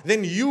wrong,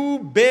 then you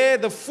bear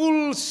the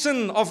full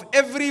sin of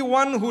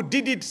everyone who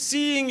did it,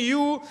 seeing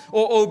you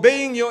or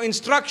obeying your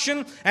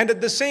instruction, and at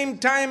the same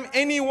time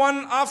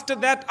anyone after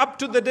that up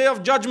to the day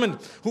of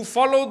judgment who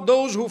followed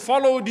those who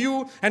followed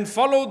you and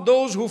followed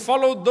those who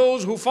followed those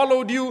who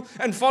followed you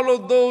and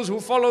followed those who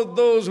followed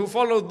those who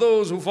followed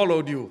those who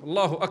followed you.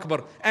 Allahu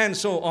Akbar. And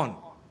so on.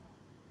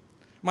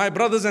 My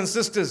brothers and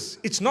sisters,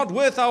 it's not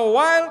worth our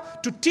while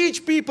to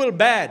teach people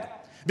bad,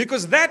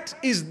 because that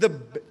is the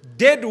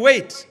dead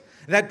weight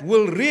that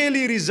will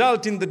really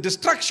result in the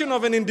destruction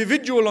of an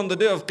individual on the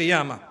day of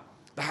Qiyamah.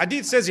 The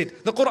hadith says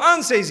it. The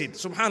Quran says it.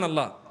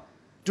 Subhanallah.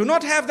 Do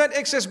not have that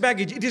excess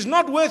baggage. It is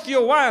not worth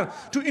your while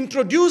to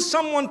introduce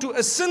someone to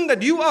a sin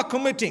that you are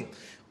committing.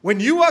 When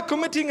you are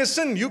committing a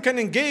sin, you can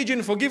engage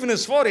in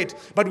forgiveness for it.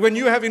 But when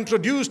you have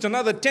introduced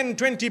another 10,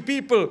 20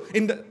 people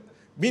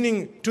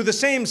meaning to the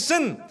same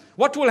sin,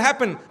 what will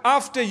happen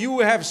after you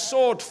have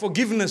sought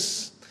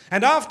forgiveness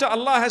And after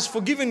Allah has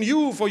forgiven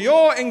you for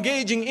your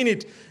engaging in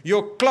it,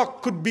 your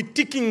clock could be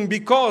ticking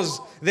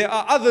because there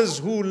are others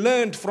who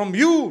learned from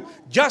you.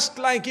 Just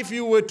like if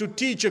you were to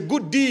teach a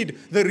good deed,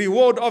 the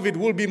reward of it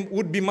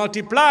would be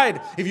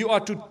multiplied. If you are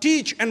to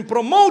teach and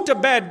promote a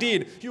bad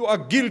deed, you are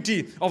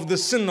guilty of the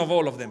sin of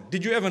all of them.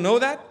 Did you ever know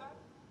that?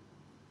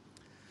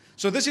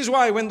 So this is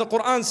why when the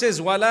Quran says,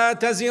 وَلَا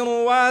تَزِرُ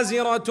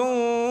وَازِرَةٌ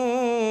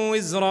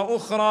وِزْرَ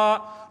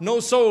أُخْرَى, no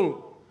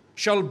soul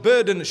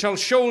shall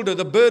shoulder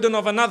the burden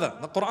of another.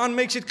 The Quran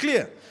makes it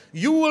clear.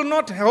 You will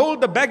not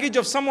hold the baggage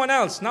of someone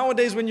else.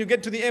 Nowadays when you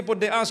get to the airport,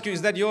 they ask you,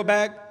 is that your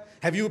bag?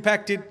 Have you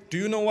packed it? Do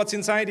you know what's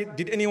inside it?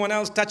 Did anyone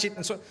else touch it?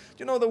 And so,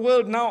 the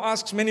world now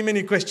asks many,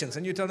 many questions.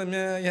 And you tell them,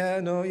 yeah,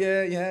 no,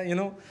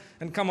 yeah.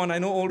 And come on, I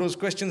know all those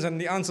questions and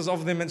the answers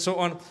of them and so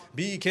on.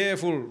 Be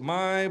careful,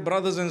 my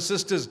brothers and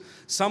sisters.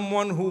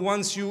 Someone who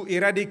wants you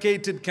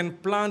eradicated can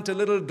plant a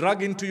little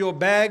drug into your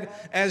bag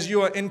as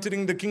you are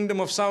entering the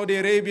kingdom of Saudi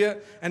Arabia.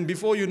 And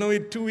before you know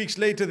it, 2 weeks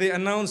later, they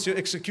announce your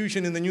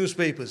execution in the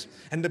newspapers.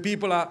 And the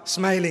people are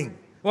smiling.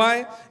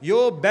 Why?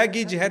 Your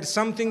baggage had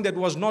something that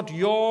was not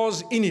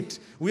yours in it.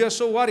 We are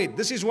so worried.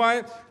 This is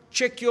why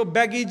check your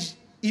baggage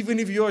even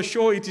if you are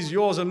sure it is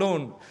yours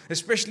alone.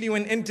 Especially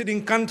when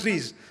entering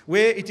countries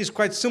where it is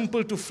quite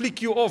simple to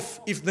flick you off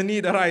if the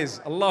need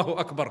arises. Allahu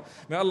Akbar.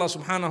 May Allah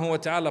subhanahu wa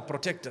ta'ala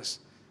protect us.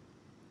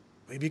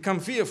 We become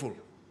fearful.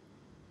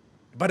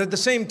 But at the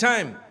same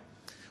time,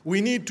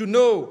 we need to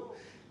know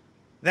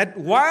that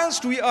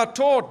whilst we are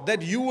taught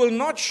that you will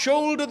not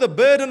shoulder the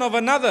burden of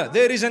another,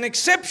 there is an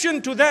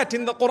exception to that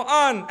in the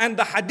Quran, and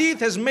the hadith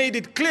has made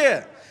it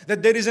clear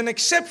that there is an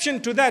exception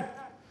to that.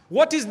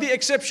 What is the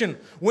exception?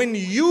 When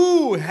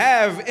you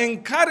have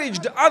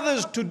encouraged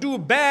others to do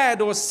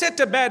bad or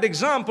set a bad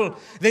example,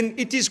 then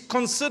it is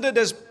considered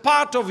as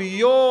part of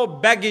your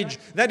baggage.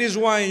 That is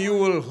why you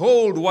will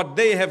hold what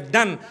they have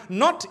done,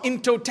 not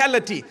in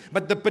totality,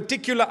 but the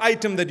particular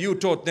item that you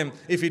taught them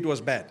if it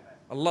was bad.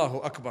 Allahu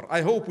Akbar. I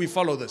hope we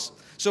follow this.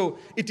 So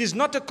it is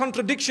not a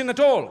contradiction at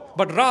all,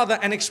 but rather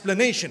an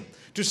explanation.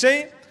 To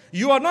say,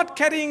 you are not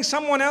carrying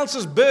someone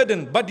else's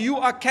burden, but you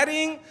are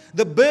carrying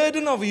the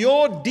burden of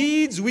your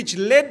deeds which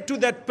led to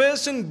that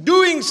person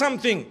doing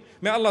something.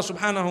 May Allah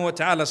subhanahu wa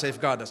ta'ala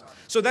safeguard us.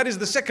 So that is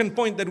the second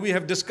point that we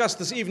have discussed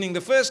this evening.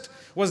 The first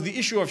was the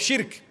issue of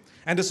shirk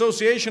and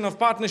association of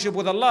partnership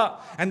with Allah.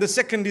 And the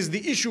second is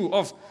the issue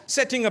of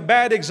setting a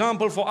bad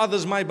example for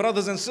others. My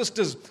brothers and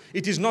sisters,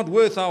 it is not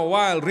worth our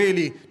while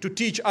really to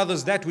teach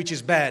others that which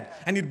is bad.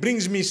 And it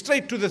brings me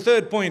straight to the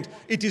third point.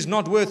 It is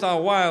not worth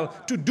our while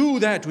to do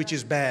that which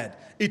is bad.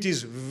 It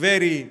is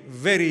very,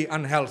 very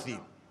unhealthy.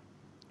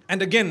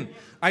 And again,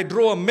 I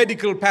draw a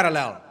medical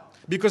parallel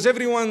because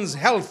everyone's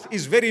health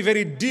is very,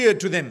 very dear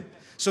to them.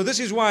 So this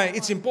is why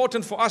it's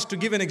important for us to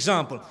give an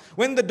example.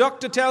 When the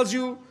doctor tells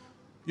you,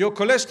 your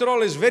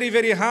cholesterol is very,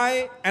 very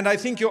high and I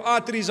think your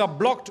arteries are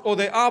blocked or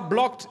they are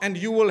blocked and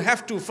you will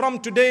have to, from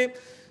today,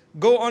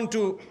 go on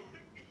to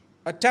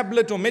a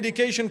tablet or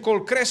medication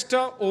called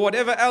Cresta or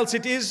whatever else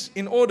it is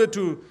in order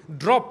to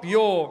drop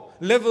your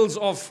levels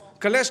of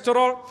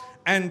cholesterol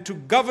and to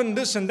govern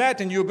this and that,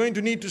 and you're going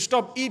to need to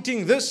stop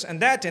eating this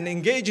and that and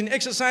engage in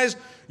exercise.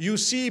 You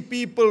see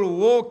people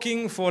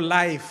walking for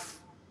life.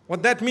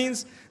 What that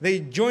means, they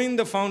join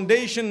the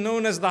foundation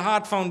known as the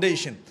Heart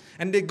Foundation.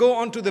 And they go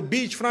onto the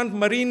beachfront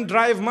marine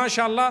drive,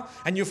 mashallah,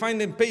 and you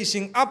find them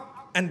pacing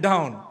up and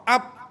down,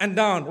 up and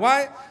down.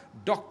 Why?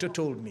 Doctor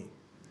told me.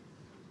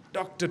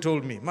 Doctor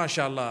told me,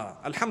 mashallah,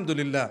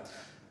 alhamdulillah.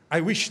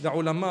 I wish the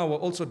ulama were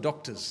also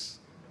doctors.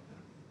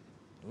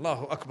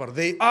 Allahu Akbar.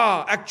 They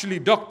are actually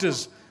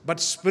doctors, but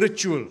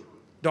spiritual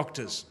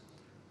doctors.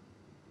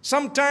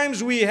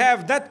 Sometimes we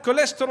have that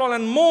cholesterol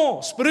and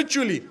more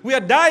spiritually. We are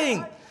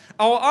dying.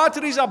 Our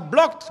arteries are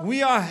blocked.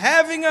 We are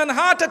having a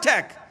heart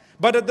attack.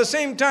 But at the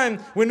same time,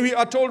 when we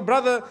are told,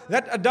 brother,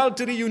 that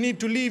adultery, you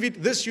need to leave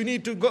it, this, you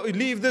need to go,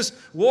 leave this,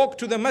 walk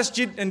to the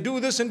masjid and do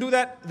this and do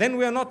that, then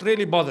we are not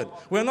really bothered.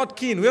 We are not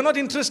keen. We are not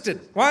interested.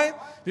 Why?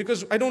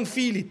 Because I don't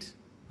feel it.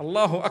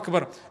 Allahu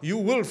Akbar. You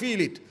will feel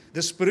it.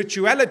 The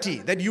spirituality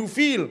that you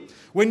feel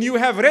when you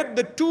have read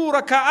the 2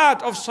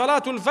 raka'at of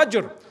Salatul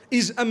Fajr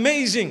is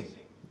amazing.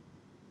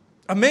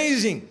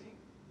 Amazing.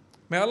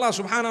 May Allah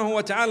subhanahu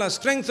wa ta'ala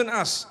strengthen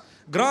us.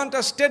 Grant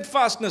us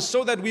steadfastness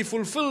so that we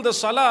fulfill the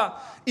salah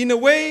in a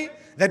way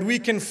that we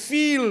can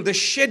feel the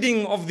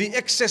shedding of the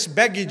excess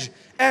baggage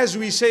as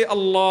we say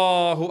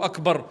Allahu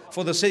Akbar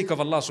for the sake of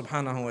Allah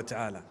subhanahu wa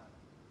ta'ala.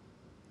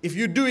 If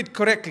you do it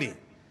correctly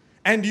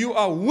and you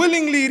are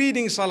willingly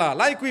reading salah,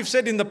 like we've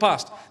said in the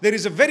past, there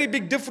is a very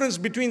big difference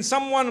between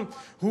someone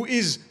who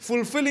is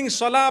fulfilling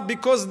salah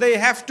because they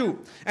have to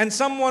and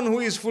someone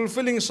who is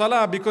fulfilling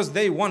salah because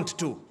they want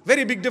to.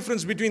 Very big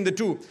difference between the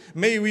two.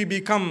 May we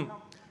become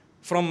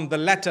from the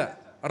latter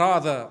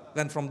rather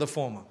than from the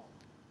former.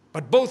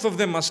 But both of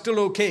them are still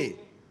okay.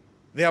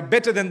 They are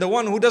better than the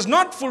one who does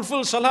not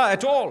fulfill salah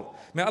at all.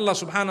 May Allah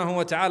subhanahu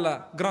wa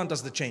ta'ala grant us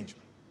the change.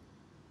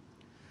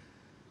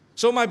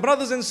 So my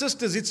brothers and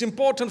sisters, it's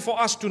important for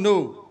us to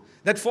know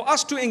that for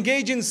us to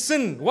engage in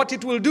sin, what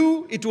it will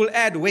do, it will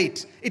add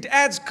weight. It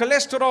adds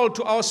cholesterol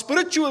to our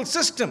spiritual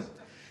system,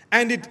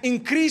 and it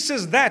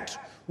increases that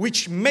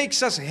which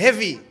makes us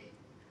heavy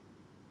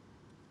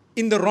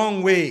in the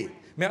wrong way.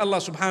 May Allah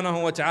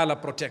subhanahu wa ta'ala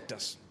protect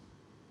us.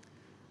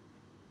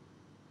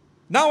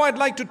 Now I'd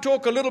like to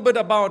talk a little bit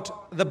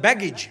about the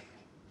baggage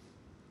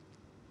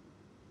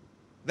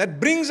that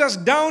brings us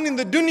down in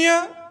the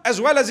dunya as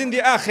well as in the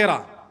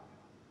akhirah.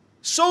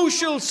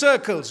 Social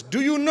circles.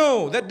 Do you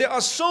know that there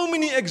are so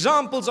many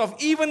examples of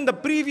even the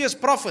previous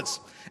prophets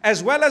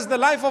as well as the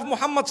life of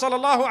Muhammad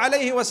sallallahu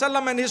alaihi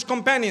wasallam and his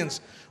companions,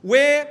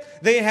 where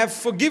they have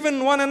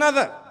forgiven one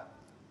another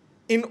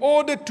in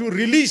order to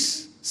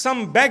release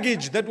some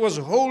baggage that was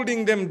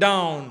holding them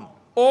down,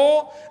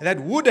 or that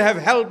would have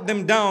held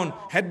them down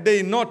had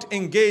they not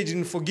engaged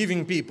in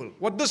forgiving people.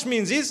 What this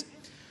means is,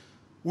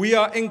 we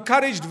are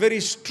encouraged very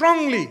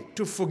strongly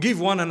to forgive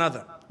one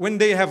another. When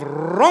they have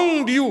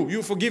wronged you,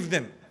 you forgive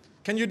them.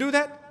 Can you do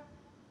that?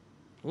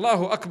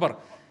 Allahu Akbar.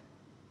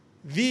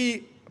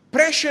 The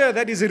pressure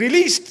that is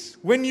released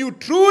when you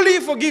truly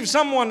forgive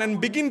someone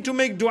and begin to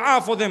make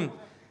dua for them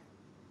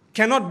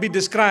cannot be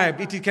described.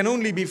 It can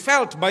only be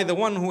felt by the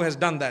one who has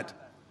done that.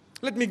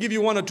 Let me give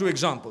you one or two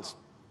examples.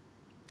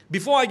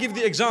 Before I give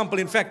the example,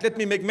 in fact, let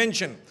me make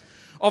mention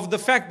of the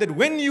fact that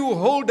when you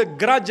hold a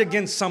grudge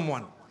against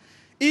someone,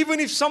 even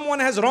if someone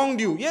has wronged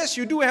you, yes,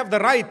 you do have the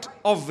right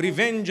of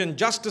revenge and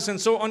justice and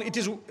so on. It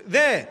is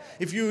there.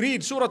 If you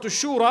read Surah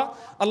Ash-Shura,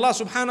 Allah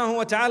subhanahu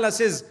wa ta'ala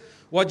says,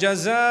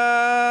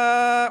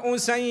 وَجَزَاءُ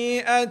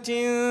سَيِّئَةٍ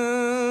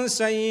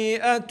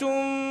سَيِّئَةٌ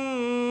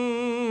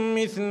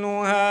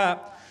مِثْلُهَا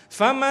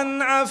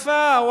فَمَنْ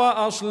عَفَا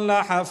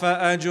وَأَصْلَحَ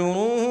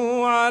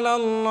فَأَجْرُهُ عَلَى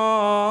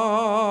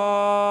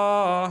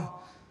اللَّهِ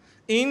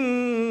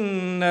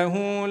إِنَّهُ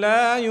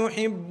لَا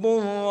يُحِبُّ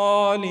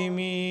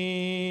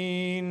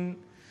الظَّالِمِينَ.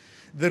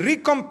 The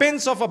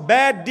recompense of a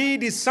bad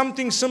deed is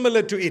something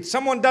similar to it.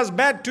 Someone does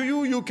bad to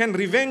you, you can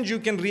revenge, you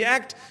can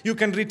react, you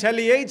can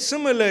retaliate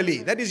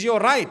similarly. That is your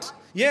right.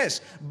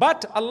 Yes.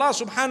 But Allah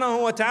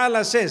subhanahu wa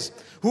ta'ala says,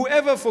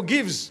 whoever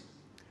forgives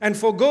and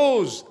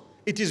forgoes,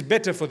 it is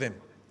better for them.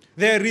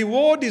 Their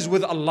reward is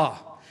with Allah.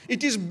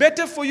 It is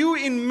better for you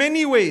in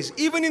many ways,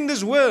 even in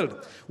this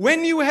world.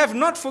 When you have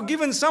not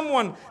forgiven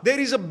someone, there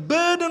is a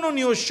burden on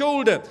your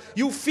shoulder.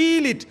 You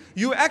feel it.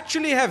 You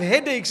actually have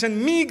headaches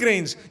and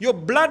migraines. Your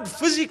blood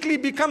physically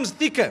becomes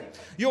thicker.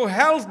 Your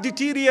health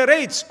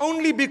deteriorates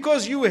only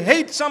because you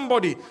hate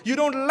somebody. You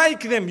don't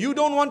like them. You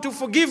don't want to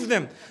forgive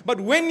them.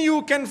 But when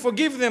you can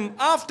forgive them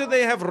after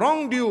they have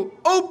wronged you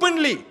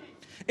openly,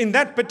 in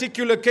that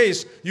particular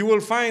case, you will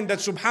find that,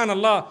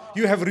 subhanallah,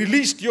 you have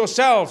released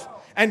yourself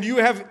and you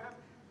have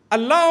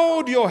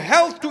allowed your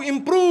health to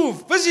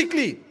improve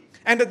physically.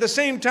 And at the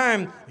same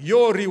time,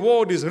 your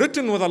reward is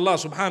written with Allah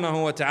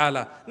subhanahu wa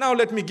ta'ala. Now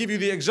let me give you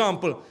the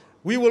example.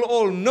 We will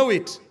all know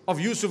it, of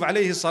Yusuf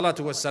alayhi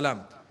salatu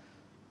wassalam.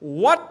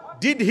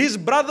 What did his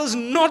brothers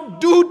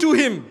not do to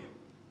him?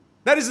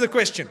 That is the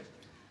question.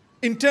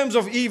 In terms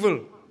of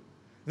evil,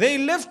 they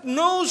left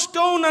no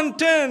stone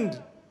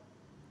unturned,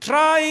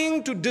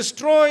 trying to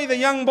destroy the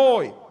young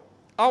boy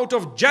out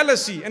of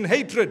jealousy and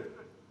hatred.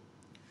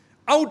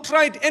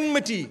 Outright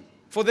enmity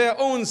for their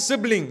own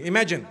sibling.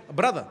 Imagine, a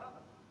brother.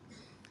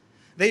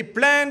 They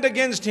planned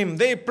against him,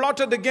 they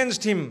plotted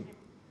against him,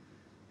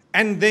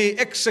 and they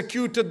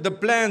executed the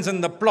plans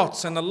and the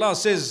plots. And Allah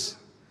says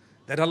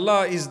that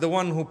Allah is the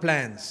one who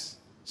plans.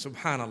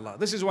 Subhanallah.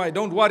 This is why,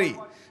 don't worry.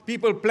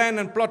 People plan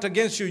and plot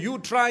against you. You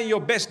try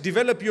your best,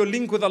 develop your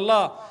link with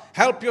Allah.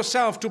 Help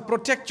yourself to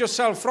protect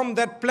yourself from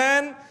that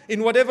plan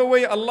in whatever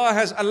way Allah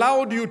has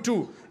allowed you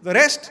to. The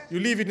rest, you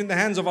leave it in the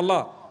hands of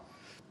Allah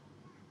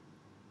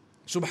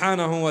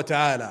subhanahu wa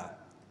ta'ala.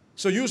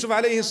 So Yusuf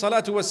alayhi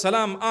salatu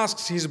wassalam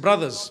asks his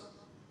brothers,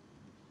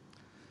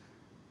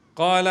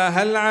 قال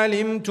هل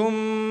علمتم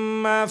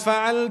ما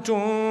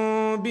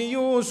فعلتم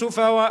بيوسف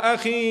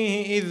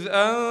وأخيه إذ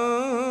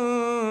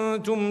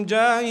أنتم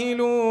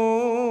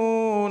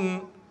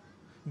جاهلون.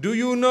 Do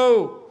you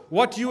know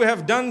what you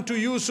have done to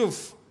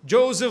Yusuf,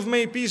 Joseph,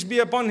 may peace be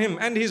upon him,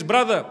 and his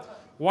brother,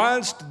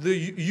 whilst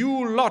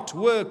you lot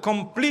were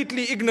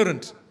completely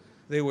ignorant?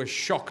 They were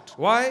shocked.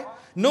 Why?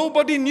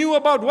 Nobody knew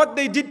about what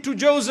they did to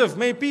Joseph,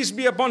 may peace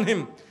be upon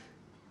him,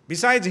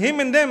 besides him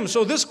and them.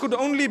 So this could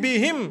only be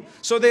him.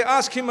 So they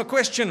ask him a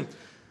question.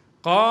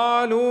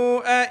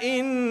 قالوا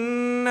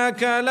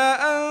أئنك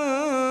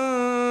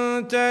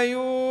لأنت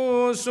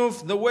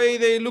يوسف. The way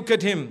they look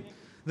at him,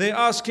 they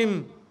ask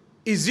him,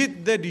 is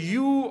it that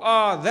you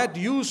are that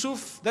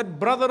Yusuf, that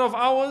brother of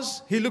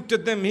ours? He looked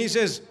at them, he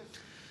says,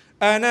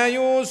 أنا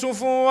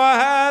يوسف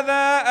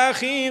وهذا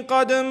أخي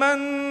قد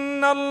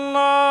من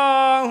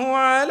الله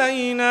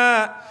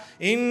علينا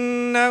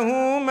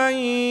إنه من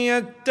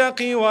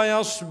يتق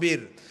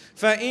ويصبر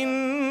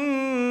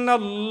فإن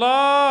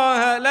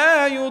الله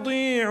لا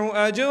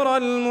يضيع أجر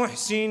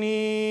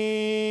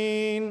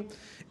المحسنين.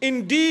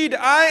 Indeed,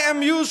 I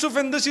am Yusuf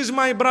and this is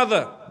my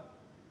brother.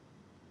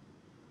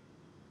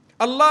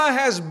 Allah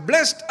has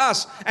blessed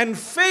us and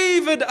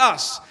favored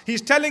us.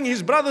 He's telling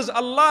his brothers,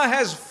 Allah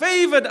has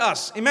favored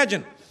us.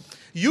 Imagine.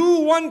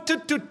 You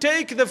wanted to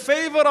take the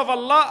favor of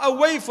Allah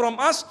away from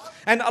us,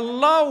 and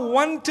Allah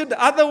wanted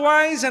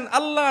otherwise, and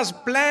Allah's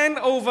plan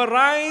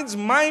overrides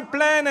my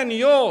plan and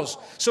yours.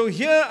 So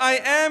here I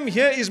am,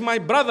 here is my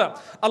brother.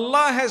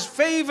 Allah has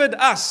favored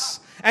us,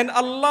 and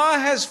Allah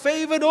has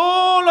favored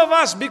all of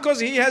us because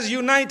He has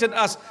united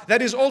us.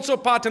 That is also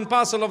part and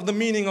parcel of the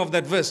meaning of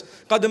that verse.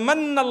 قَدْ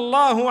مَنَّ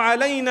اللَّهُ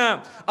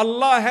عَلَيْنَا.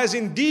 Allah has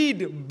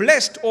indeed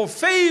blessed or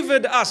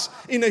favored us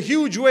in a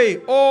huge way.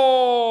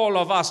 All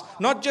of us.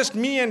 Not just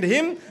me and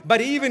him,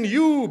 but even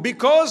you.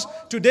 Because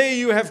today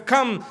you have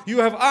come, you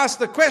have asked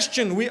the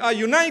question. We are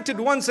united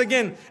once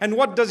again. And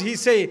what does He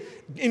say?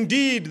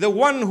 Indeed, the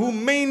one who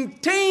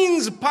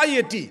maintains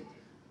piety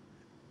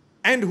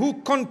and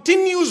who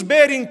continues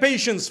bearing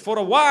patience for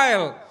a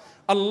while,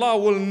 Allah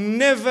will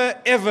never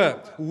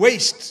ever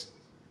waste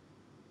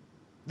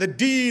the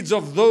deeds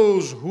of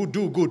those who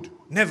do good.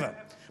 Never.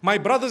 My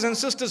brothers and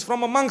sisters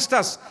from amongst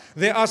us,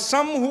 there are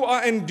some who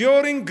are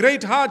enduring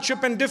great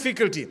hardship and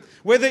difficulty,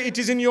 whether it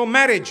is in your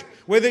marriage,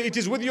 whether it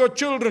is with your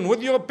children,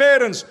 with your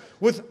parents,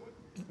 with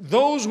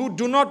those who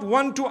do not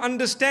want to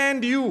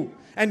understand you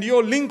and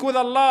your link with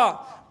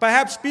Allah.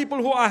 Perhaps people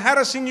who are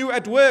harassing you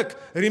at work.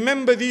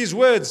 Remember these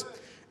words.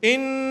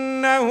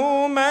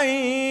 إنه من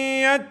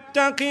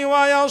يتق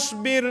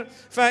ويصبر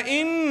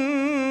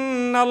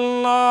فإن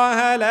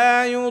الله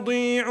لا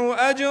يضيع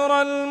أجر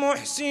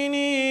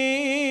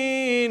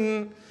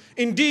المحسنين.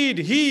 Indeed,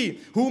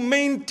 he who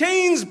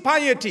maintains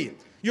piety,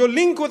 your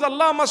link with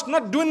Allah must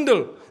not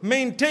dwindle.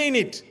 Maintain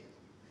it.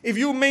 If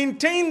you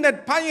maintain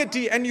that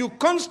piety and you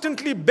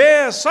constantly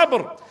bear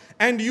sabr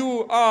and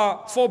you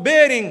are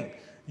forbearing,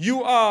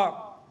 you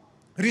are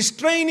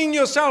restraining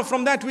yourself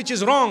from that which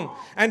is wrong,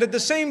 and at the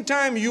same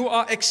time you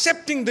are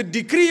accepting the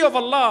decree of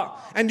Allah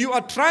and you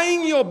are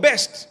trying your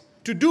best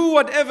to do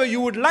whatever you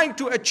would like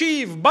to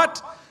achieve,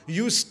 but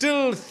you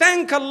still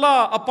thank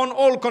Allah upon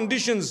all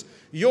conditions,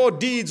 your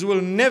deeds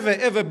will never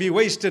ever be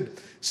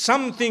wasted.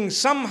 Something,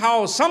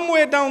 somehow,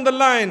 somewhere down the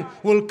line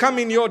will come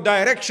in your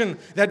direction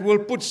that will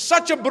put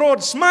such a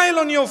broad smile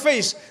on your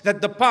face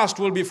that the past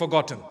will be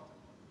forgotten.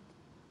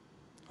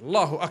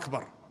 Allahu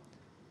Akbar.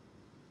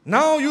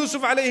 Now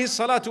Yusuf alayhi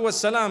salatu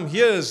wassalam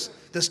hears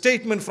the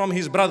statement from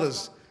his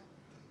brothers.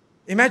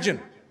 Imagine,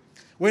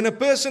 when a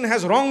person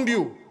has wronged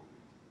you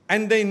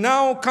and they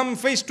now come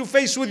face to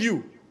face with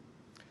you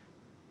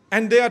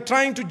and they are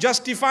trying to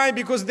justify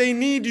because they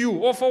need you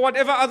or for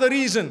whatever other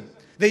reason,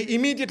 they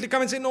immediately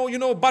come and say,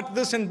 no, but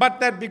this and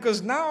but that,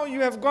 because now you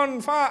have gone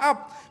far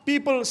up.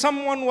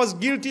 Someone was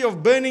guilty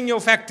of burning your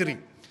factory.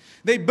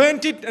 They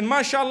burnt it and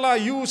mashallah,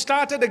 you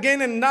started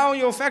again and now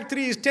your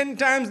factory is 10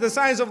 times the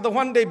size of the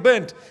one they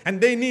burnt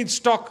and they need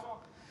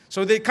stock.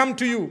 So they come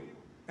to you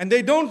and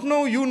they don't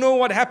know you know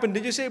what happened.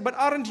 Did you say, but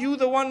aren't you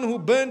the one who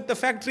burnt the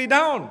factory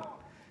down?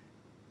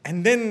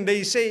 And then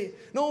they say,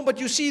 no, but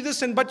you see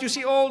this and but you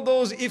see all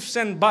those ifs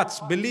and buts.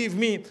 Believe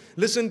me,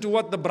 listen to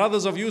what the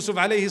brothers of Yusuf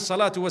alayhi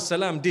salatu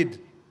wasalam did.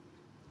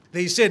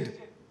 They said,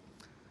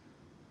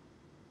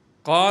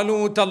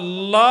 قالوا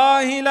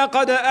تالله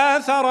لقد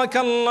آثرك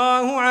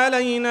الله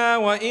علينا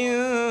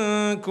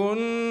وإن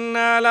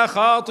كنا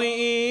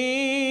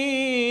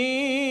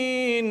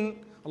لخاطئين.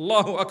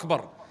 Allahu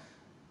Akbar.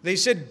 They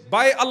said,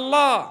 by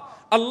Allah,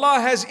 Allah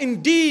has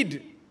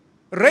indeed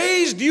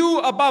raised you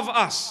above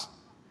us.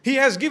 He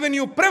has given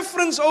you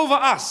preference over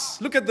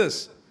us. Look at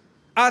this.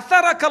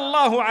 آثرك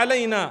الله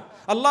علينا.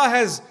 Allah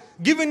has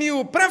given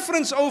you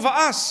preference over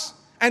us,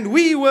 and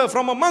we were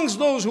from amongst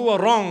those who were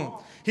wrong.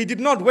 He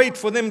did not wait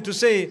for them to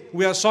say,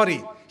 we are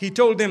sorry. He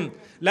told them,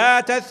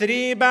 لا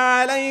تثريب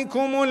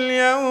عليكم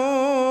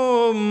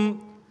اليوم.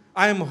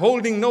 I am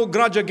holding no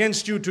grudge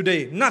against you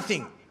today.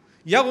 Nothing.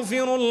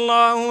 يغفر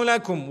الله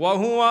لكم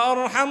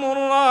وهو أرحم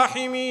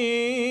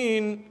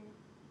الراحمين.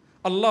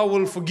 Allah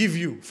will forgive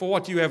you for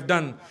what you have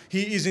done.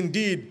 He is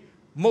indeed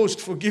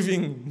most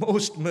forgiving,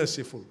 most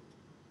merciful.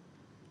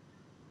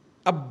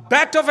 A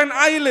bat of an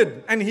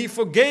eyelid, and He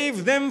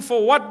forgave them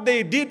for what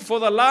they did for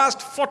the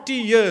last 40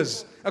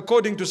 years,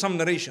 according to some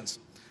narrations.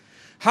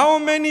 How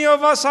many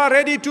of us are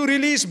ready to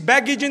release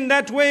baggage in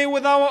that way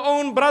with our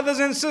own brothers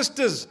and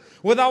sisters,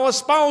 with our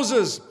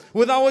spouses,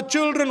 with our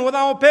children, with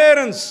our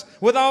parents,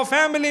 with our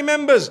family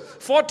members?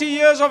 40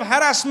 years of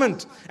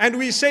harassment, and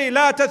we say,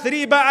 لا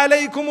تثريب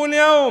عليكم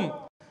اليوم.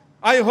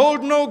 I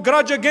hold no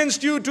grudge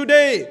against you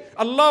today.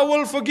 Allah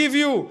will forgive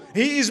you.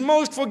 He is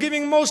most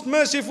forgiving, most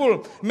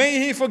merciful. May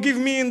He forgive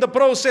me in the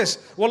process.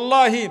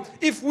 Wallahi,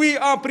 if we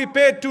are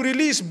prepared to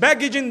release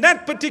baggage in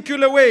that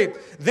particular way,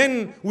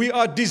 then we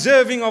are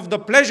deserving of the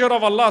pleasure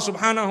of Allah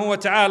subhanahu wa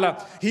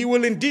ta'ala. He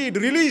will indeed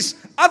release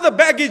other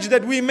baggage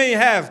that we may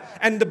have,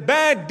 and the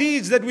bad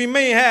deeds that we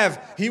may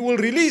have. He will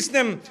release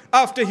them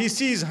after He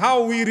sees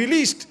how we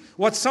released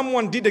what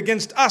someone did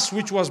against us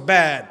which was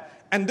bad.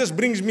 And this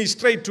brings me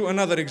straight to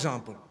another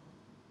example.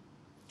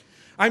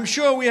 I'm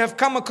sure we have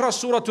come across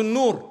Surah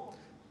An-Nur,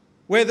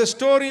 where the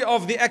story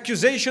of the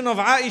accusation of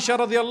Aisha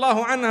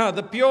radiallahu anha,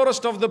 the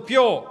purest of the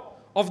pure,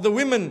 of the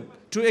women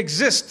to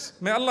exist,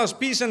 may Allah's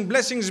peace and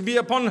blessings be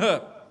upon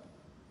her,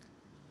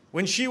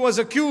 when she was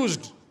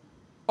accused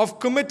of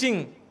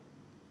committing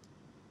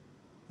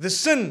the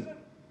sin,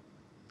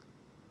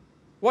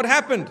 what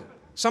happened?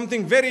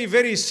 Something very,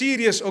 very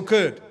serious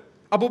occurred.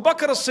 Abu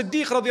Bakr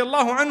as-Siddiq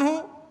radiallahu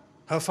anhu,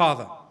 her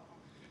father.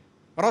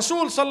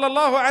 Rasul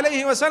sallallahu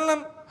alayhi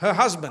wasallam, her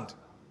husband.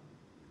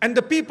 And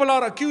the people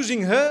are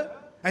accusing her,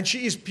 and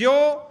she is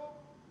pure,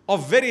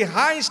 of very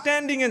high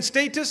standing and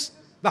status,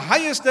 the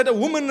highest that a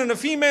woman and a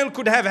female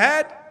could have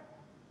had.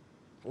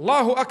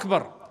 Allahu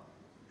Akbar.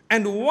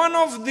 And one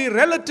of the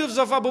relatives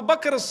of Abu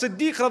Bakr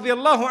as-Siddiq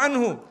radiallahu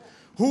anhu,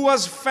 who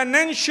was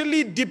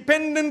financially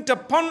dependent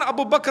upon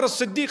Abu Bakr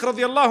as-Siddiq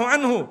radiallahu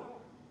anhu,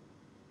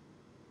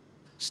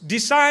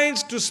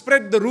 decides to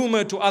spread the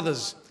rumor to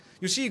others.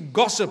 You see,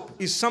 gossip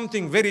is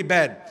something very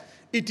bad.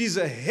 It is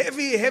a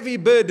heavy, heavy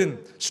burden.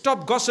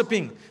 Stop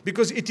gossiping,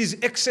 because it is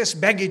excess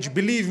baggage,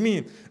 believe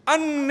me.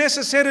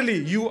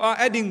 Unnecessarily, you are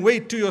adding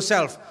weight to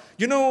yourself.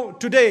 You know,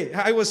 today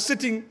I was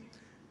sitting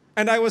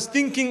and I was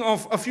thinking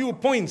of a few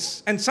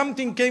points, and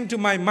something came to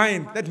my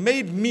mind that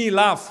made me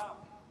laugh.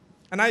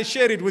 And I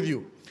share it with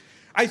you.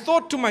 I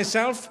thought to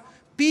myself,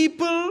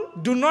 people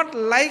do not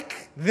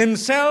like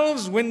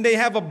themselves when they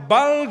have a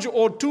bulge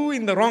or two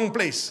in the wrong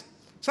place.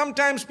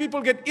 Sometimes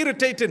people get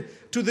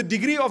irritated to the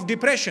degree of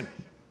depression.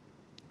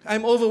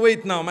 I'm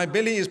overweight now, my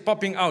belly is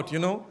popping out, you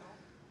know.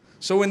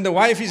 So when the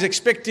wife is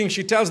expecting,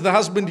 she tells the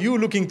husband, you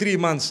looking 3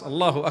 months.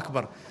 Allahu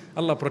Akbar.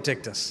 Allah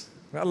protect us.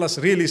 May Allah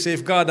really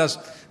safeguard us.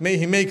 May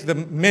He make the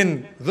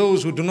men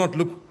those who do not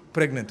look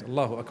pregnant.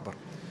 Allahu Akbar.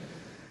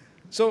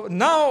 So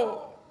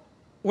now,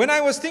 when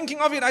I was thinking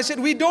of it, I said,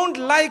 we don't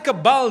like a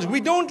bulge. We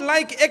don't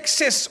like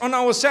excess on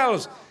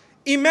ourselves.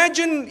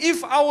 Imagine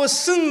if our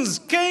sins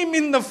came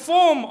in the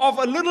form of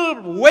a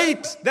little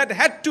weight that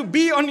had to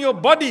be on your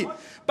body.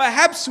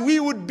 Perhaps we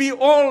would be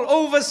all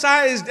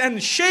oversized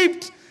and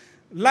shaped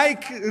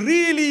like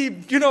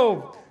really, you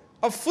know,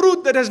 a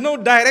fruit that has no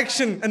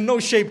direction and no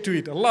shape to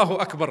it. Allahu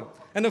Akbar.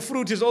 And a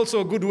fruit is also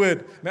a good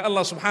word. May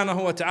Allah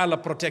subhanahu wa ta'ala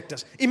protect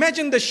us.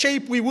 Imagine the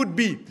shape we would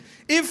be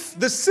if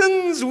the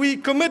sins we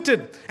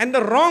committed and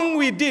the wrong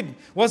we did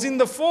was in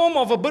the form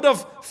of a bit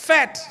of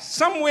fat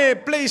somewhere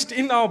placed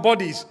in our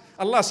bodies.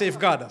 Allah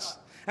safeguard us.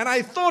 And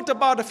I thought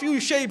about a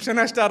few shapes and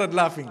I started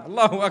laughing.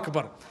 Allahu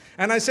Akbar.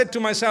 And I said to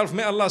myself,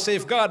 may Allah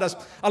safeguard us.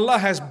 Allah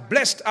has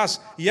blessed us.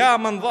 Ya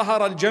man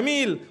dhahara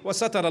al-jamil wa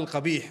satar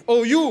al-qabih.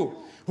 O you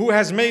who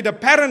has made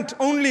apparent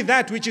only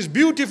that which is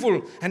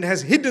beautiful and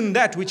has hidden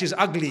that which is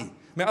ugly.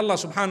 May Allah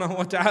subhanahu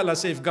wa ta'ala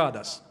safeguard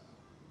us.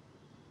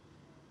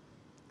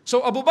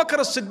 So Abu Bakr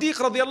as-Siddiq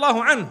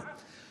radiallahu anhu,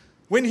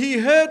 when he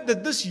heard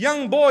that this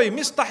young boy,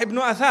 Mistah ibn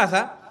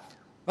Athatha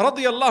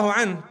radiallahu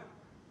anhu,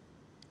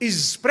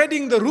 is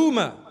spreading the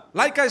rumor.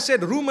 Like I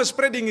said, rumor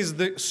spreading is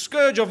the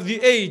scourge of the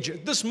age.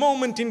 At this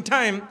moment in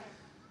time,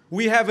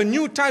 we have a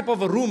new type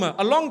of a rumor.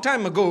 A long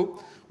time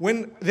ago,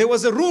 when there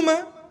was a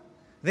rumor,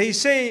 they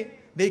say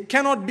there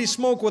cannot be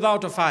smoke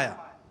without a fire.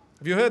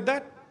 Have you heard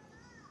that?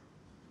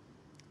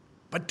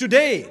 But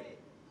today,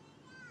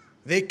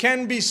 there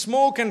can be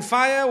smoke and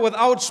fire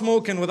without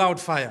smoke and without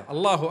fire.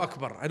 Allahu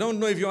Akbar. I don't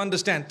know if you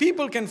understand.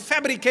 People can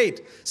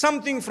fabricate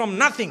something from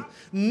nothing.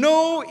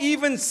 No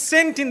even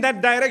scent in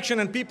that direction,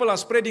 and people are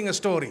spreading a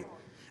story.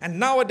 And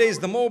nowadays,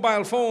 the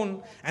mobile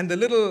phone and the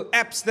little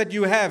apps that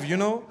you have, you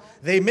know,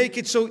 they make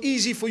it so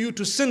easy for you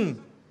to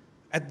sin.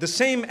 At the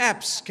same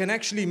apps can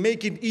actually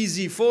make it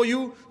easy for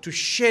you to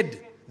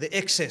shed the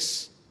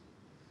excess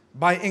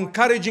by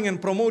encouraging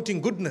and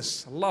promoting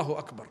goodness. Allahu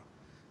Akbar.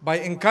 By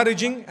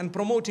encouraging and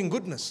promoting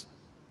goodness.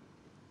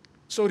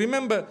 So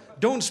remember,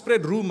 don't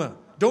spread rumor,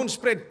 don't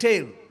spread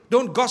tale,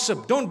 don't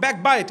gossip, don't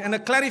backbite. And a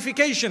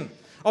clarification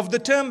of the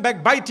term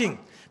backbiting,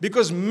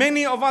 because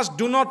many of us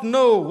do not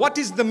know what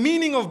is the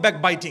meaning of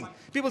backbiting.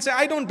 People say,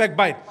 I don't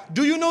backbite.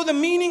 Do you know the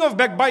meaning of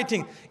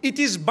backbiting? It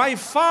is by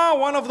far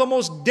one of the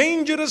most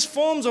dangerous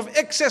forms of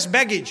excess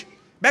baggage.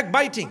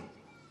 Backbiting.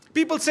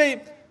 People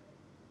say,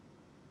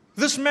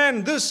 this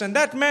man this and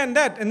that man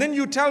that, and then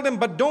you tell them,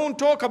 but don't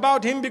talk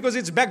about him because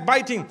it's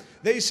backbiting.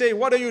 They say,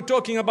 what are you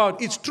talking about?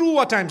 It's true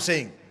what I'm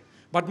saying.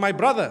 But my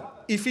brother,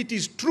 if it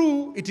is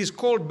true, it is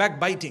called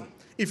backbiting.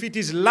 If it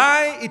is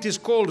lie, it is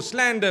called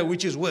slander,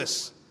 which is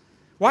worse.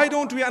 Why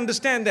don't we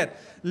understand that?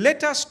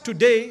 Let us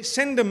today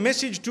send a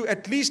message to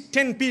at least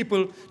 10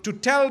 people to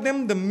tell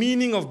them the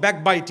meaning of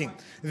backbiting.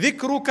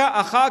 ذِكْرُكَ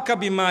أَخَاكَ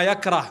بِمَا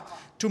يَكْرَهُ.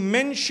 To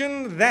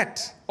mention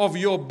that of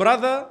your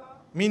brother,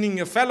 meaning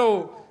your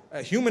fellow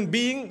human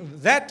being,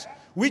 that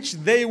which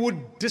they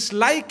would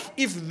dislike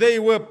if they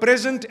were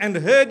present and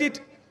heard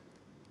it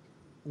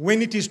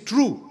when it is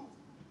true.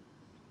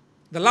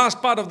 The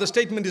last part of the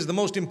statement is the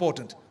most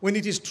important, when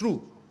it is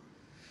true.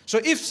 So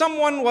if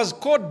someone was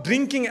caught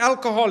drinking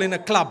alcohol in a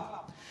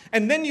club,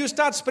 and then you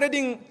start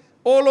spreading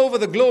all over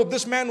the globe,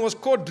 this man was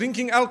caught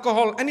drinking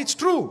alcohol, and it's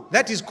true,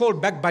 that is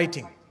called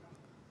backbiting.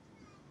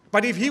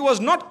 But if he was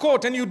not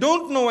caught and you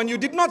don't know and you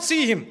did not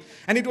see him,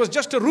 and it was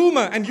just a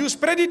rumor and you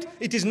spread it,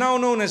 it is now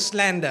known as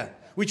slander,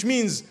 which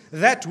means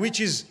that which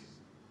is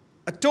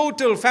a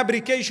total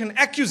fabrication,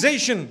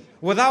 accusation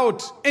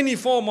without any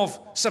form of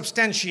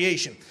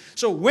substantiation.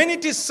 So when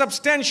it is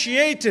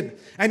substantiated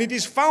and it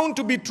is found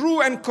to be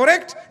true and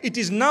correct, it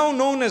is now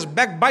known as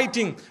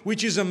backbiting,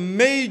 which is a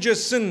major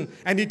sin,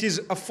 and it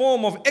is a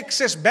form of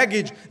excess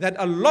baggage that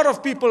a lot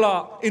of people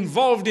are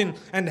involved in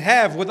and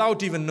have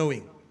without even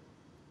knowing.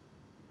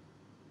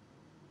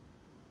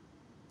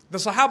 The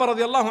Sahaba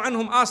radiallahu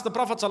anhum asked the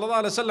Prophet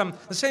sallallahu alaihi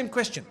wasallam the same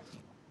question.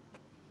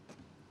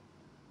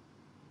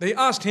 They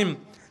asked him,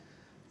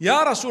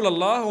 Ya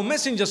Rasulullah, O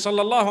Messenger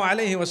sallallahu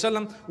alayhi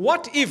wasallam,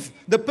 what if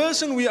the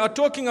person we are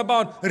talking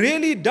about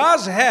really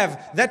does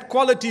have that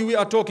quality we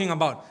are talking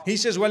about? He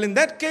says, well, in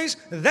that case,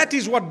 that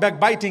is what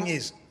backbiting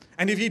is.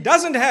 And if he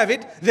doesn't have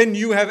it, then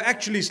you have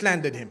actually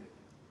slandered him.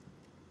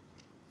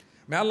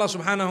 May Allah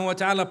subhanahu wa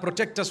ta'ala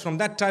protect us from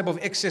that type of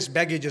excess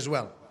baggage as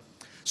well.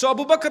 So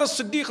Abu Bakr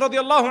as-Siddiq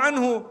radiallahu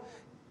anhu,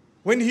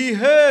 when he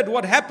heard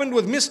what happened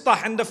with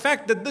Mistah and the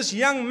fact that this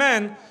young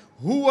man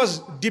who was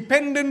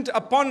dependent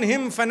upon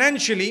him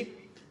financially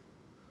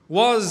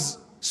was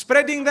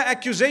spreading the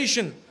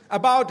accusation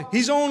about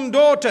his own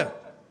daughter,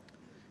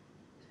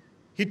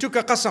 he took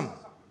a qasam,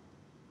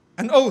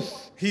 an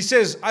oath. He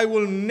says, I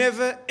will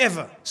never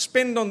ever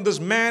spend on this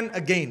man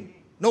again,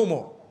 no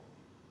more.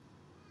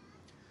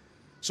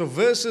 So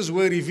verses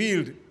were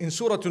revealed in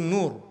Surah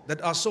An-Nur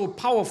that are so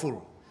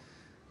powerful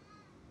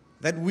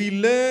that we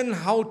learn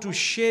how to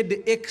shed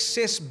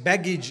excess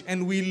baggage,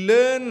 and we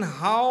learn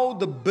how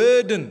the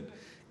burden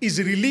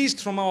is released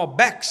from our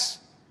backs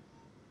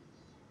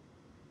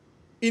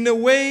in a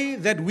way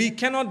that we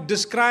cannot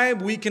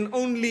describe. We can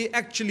only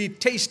actually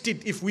taste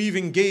it if we've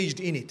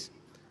engaged in it.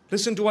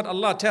 Listen to what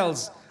Allah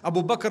tells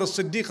Abu Bakr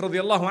as-Siddiq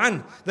radiallahu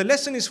anh. The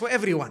lesson is for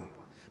everyone.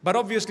 But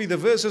obviously the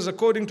verses,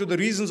 according to the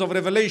reasons of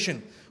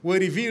revelation, were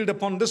revealed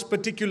upon this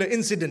particular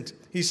incident.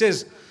 He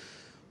says,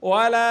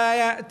 وَلَا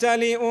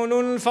يَأْتَلِ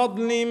أُولُو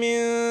الْفَضْلِ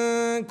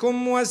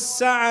مِنْكُمْ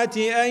وَالسَّعَةِ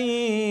أَنْ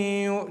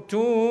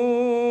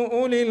يُؤْتُوا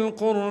أُولِي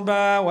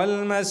الْقُرْبَى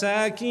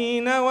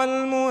وَالْمَسَاكِينَ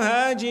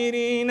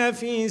وَالْمُهَاجِرِينَ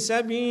فِي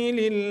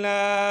سَبِيلِ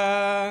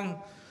اللَّهِ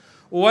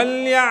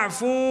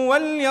وَلْيَعْفُوا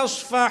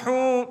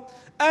وَلْيَصْفَحُوا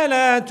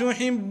أَلَا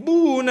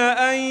تُحِبُّونَ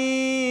أَنْ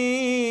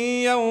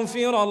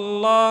يَغْفِرَ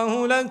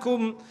اللَّهُ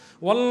لَكُمْ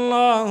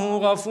وَاللَّهُ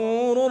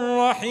غَفُورٌ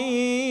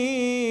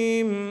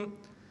رَحِيمٌ.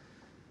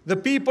 The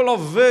people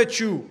of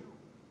virtue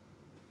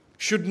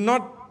should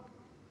not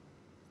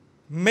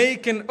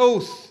make an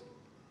oath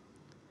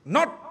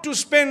not to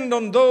spend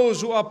on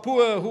those who are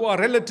poor, who are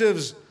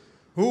relatives,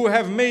 who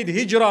have made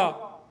hijrah.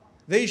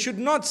 They should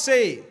not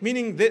say,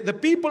 meaning the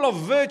people of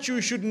virtue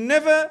should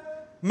never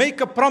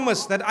make a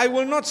promise that I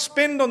will not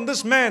spend on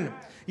this man.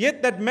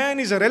 Yet that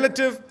man is a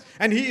relative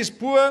and he is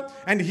poor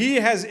and he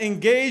has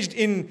engaged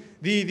in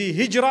the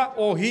hijrah,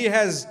 or he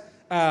has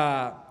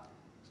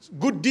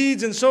good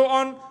deeds and so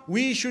on.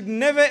 We should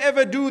never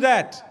ever do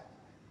that.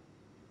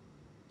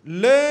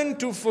 Learn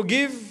to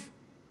forgive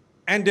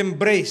and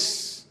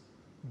embrace.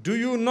 Do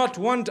you not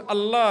want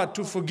Allah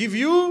to forgive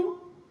you?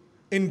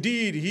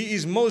 Indeed, He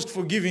is most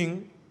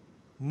forgiving,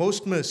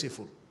 most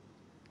merciful.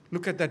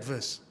 Look at that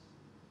verse.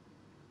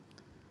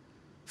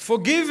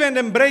 Forgive and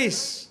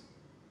embrace.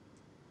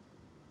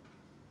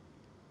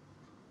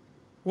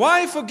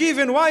 Why forgive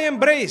and why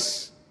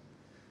embrace?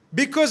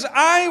 Because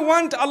I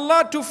want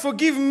Allah to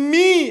forgive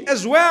me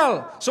as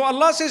well. So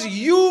Allah says,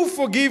 you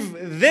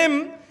forgive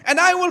them and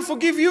I will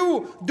forgive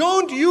you.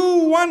 Don't you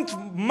want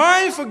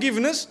my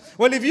forgiveness?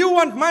 Well, if you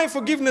want my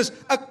forgiveness,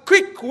 a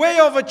quick way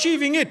of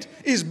achieving it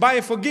is by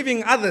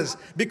forgiving others.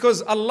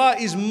 Because Allah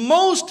is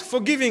most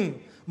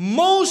forgiving,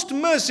 most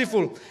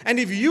merciful. And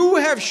if you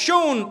have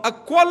shown a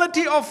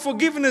quality of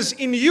forgiveness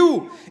in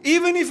you,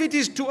 even if it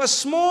is to a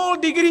small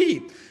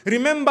degree,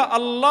 remember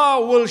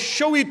Allah will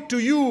show it to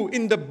you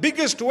in the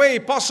biggest way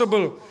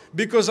possible,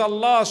 because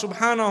Allah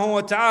subhanahu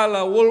wa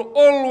ta'ala will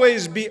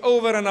always be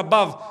over and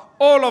above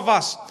all of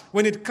us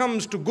when it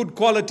comes to good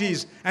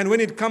qualities and when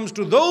it comes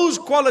to those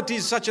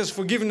qualities such as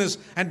forgiveness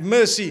and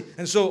mercy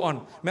and so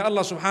on. May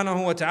Allah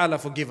subhanahu wa ta'ala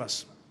forgive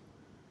us.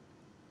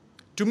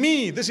 To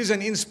me, this is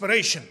an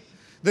inspiration.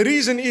 The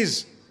reason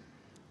is,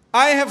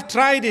 I have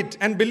tried it,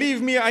 and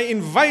believe me, I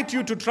invite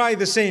you to try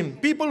the same.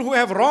 People who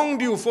have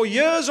wronged you for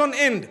years on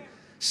end,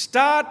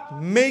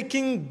 start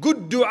making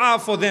good dua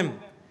for them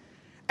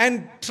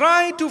and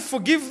try to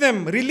forgive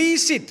them.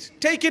 Release it,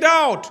 take it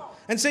out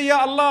and say,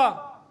 Ya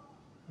Allah,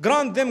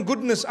 grant them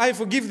goodness, I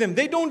forgive them.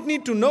 They don't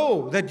need to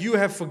know that you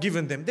have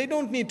forgiven them. They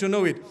don't need to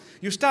know it.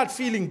 You start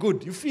feeling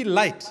good, you feel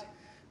light.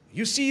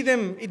 You see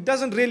them, it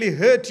doesn't really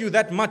hurt you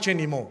that much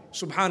anymore,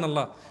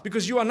 subhanallah,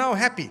 because you are now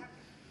happy.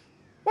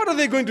 What are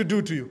they going to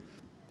do to you?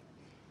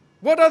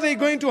 What are they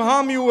going to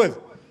harm you with?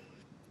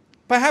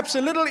 Perhaps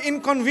a little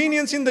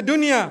inconvenience in the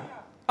dunya.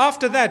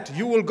 After that,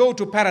 you will go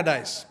to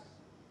paradise.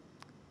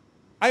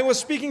 I was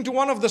speaking to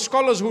one of the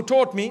scholars who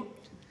taught me,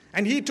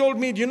 and he told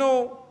me, you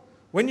know,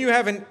 when you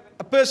have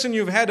a person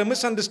you've had a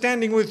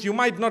misunderstanding with, you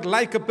might not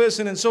like a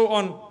person and so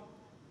on,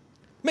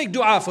 make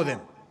dua for them.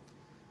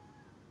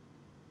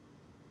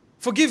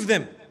 Forgive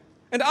them.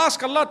 and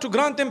ask Allah to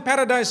grant them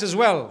paradise as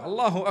well.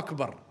 Allahu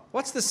Akbar.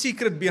 What's the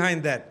secret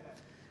behind that?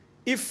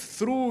 If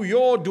through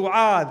your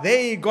dua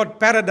they got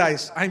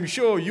paradise, I'm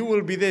sure you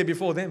will be there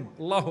before them.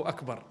 Allahu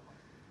Akbar.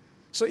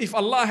 So if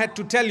Allah had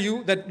to tell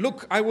you that,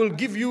 look, I will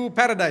give you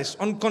paradise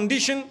on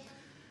condition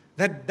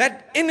that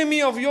that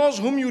enemy of yours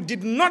whom you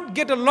did not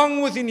get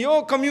along with in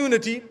your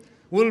community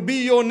will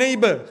be your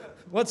neighbor,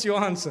 what's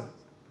your answer?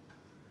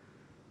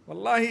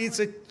 Wallahi, it's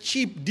a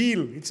cheap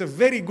deal. It's a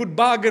very good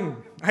bargain.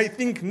 I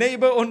think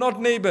neighbor or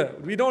not neighbor,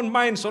 we don't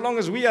mind so long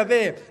as we are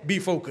there. Be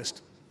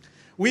focused.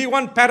 We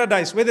want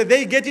paradise. Whether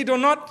they get it or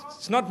not,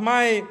 it's not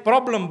my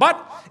problem.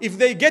 But if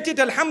they get it,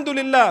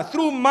 alhamdulillah,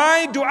 through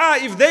my dua,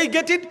 if they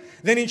get it,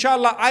 then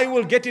inshallah I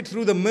will get it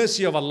through the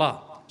mercy of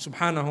Allah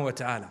subhanahu wa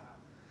ta'ala.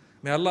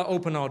 May Allah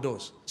open our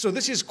doors. So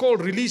this is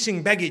called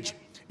releasing baggage.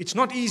 It's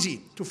not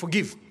easy to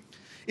forgive.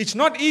 It's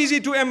not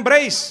easy to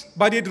embrace,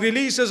 but it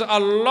releases a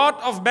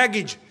lot of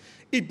baggage.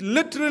 It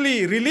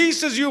literally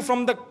releases you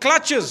from the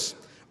clutches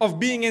of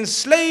being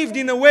enslaved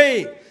in a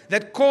way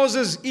that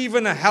causes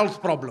even a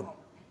health problem.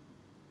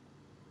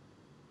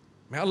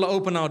 May Allah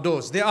open our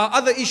doors. There are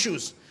other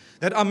issues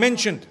that are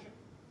mentioned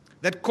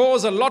that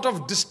cause a lot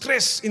of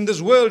distress in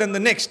this world and the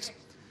next.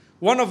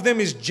 One of them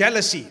is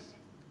jealousy.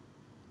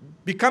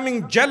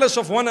 Becoming jealous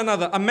of one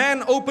another. A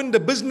man opened a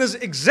business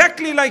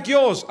exactly like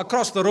yours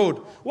across the road.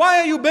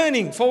 Why are you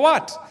burning? For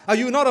what? Are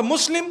you not a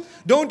Muslim?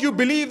 Don't you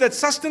believe that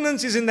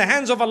sustenance is in the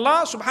hands of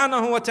Allah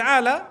subhanahu wa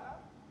ta'ala?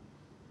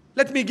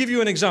 Let me give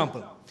you an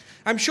example.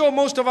 I'm sure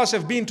most of us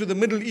have been to the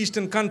Middle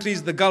Eastern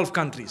countries, the Gulf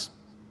countries.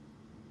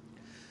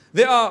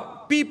 There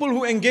are people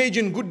who engage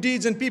in good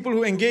deeds and people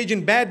who engage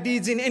in bad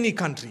deeds in any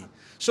country.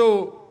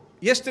 So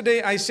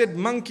yesterday I said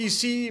monkey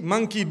see,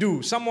 monkey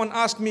do. Someone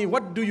asked me,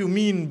 what do you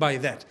mean by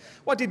that?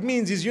 What it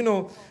means is,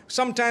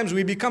 sometimes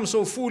we become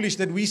so foolish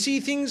that we see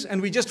things and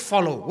we just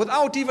follow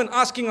without even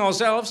asking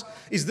ourselves,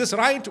 is this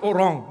right or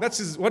wrong? That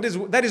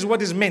is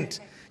what is meant.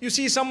 You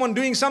see someone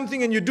doing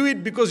something and you do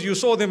it because you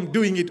saw them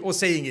doing it or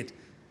saying it.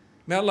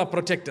 May Allah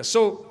protect us.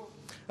 So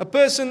a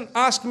person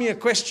asked me a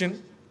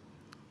question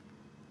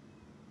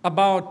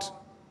about,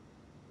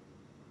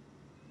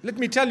 let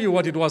me tell you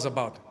what it was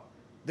about.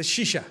 The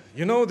shisha,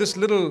 this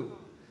little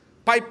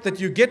pipe that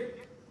you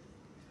get,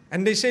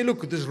 and they say,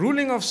 look, this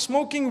ruling of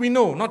smoking we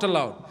know, not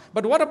allowed.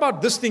 But what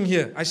about this thing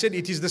here? I said,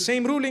 it is the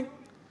same ruling.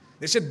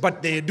 They said,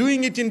 but they're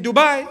doing it in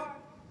Dubai.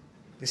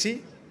 You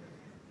see?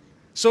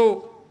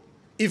 So,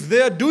 if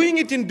they're doing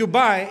it in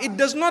Dubai, it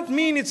does not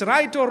mean it's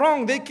right or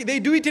wrong. They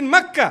do it in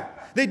Mecca.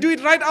 They do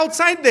it right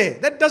outside there.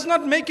 That does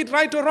not make it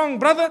right or wrong,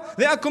 brother.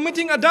 They are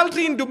committing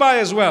adultery in Dubai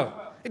as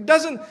well.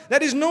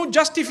 There is no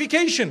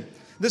justification.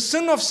 The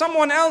sin of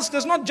someone else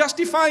does not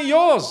justify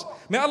yours.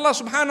 May Allah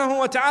subhanahu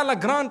wa ta'ala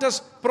grant us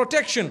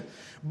protection.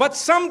 But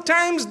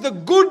sometimes the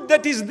good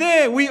that is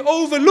there, we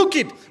overlook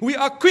it. We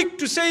are quick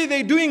to say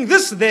they're doing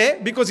this there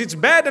because it's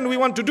bad and we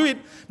want to do it.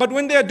 But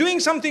when they are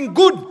doing something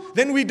good,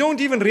 then we don't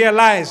even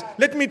realize.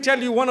 Let me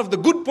tell you one of the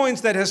good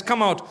points that has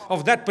come out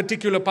of that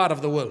particular part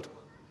of the world.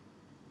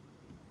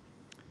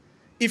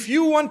 If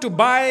you want to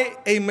buy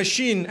a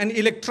machine, an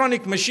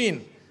electronic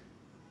machine,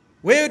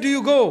 where do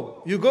you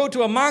go? You go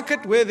to a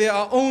market where there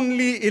are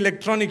only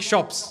electronic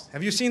shops.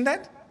 Have you seen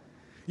that?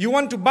 You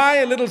want to buy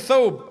a little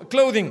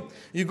clothing.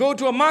 You go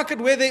to a market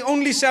where they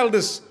only sell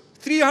this.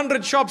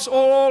 300 shops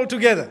all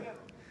together.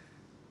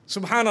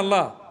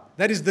 Subhanallah.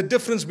 That is the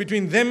difference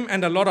between them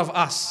and a lot of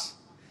us.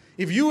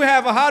 If you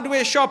have a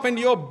hardware shop and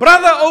your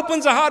brother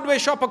opens a hardware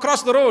shop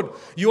across the road,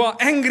 you are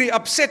angry,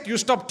 upset, you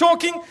stop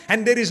talking,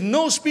 and there is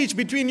no speech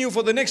between you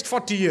for the next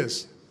 40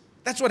 years.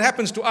 That's what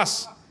happens to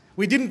us.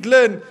 We didn't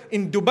learn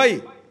in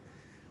Dubai.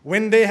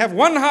 When they have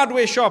one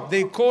hardware shop,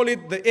 they call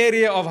it the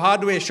area of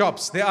hardware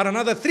shops. There are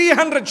another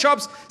 300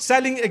 shops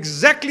selling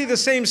exactly the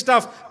same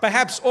stuff,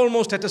 perhaps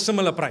almost at a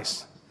similar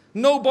price.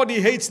 Nobody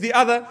hates the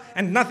other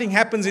and nothing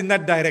happens in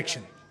that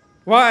direction.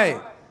 Why?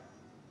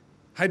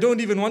 I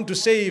don't even want to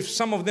say if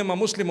some of them are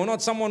Muslim or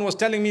not. Someone was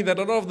telling me that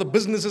a lot of the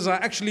businesses are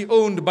actually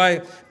owned by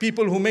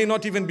people who may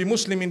not even be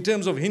Muslim in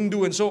terms of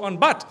Hindu and so on.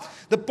 But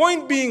the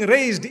point being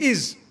raised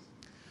is,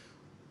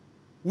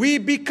 we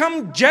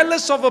become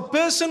jealous of a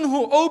person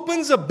who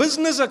opens a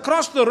business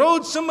across the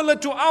road similar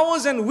to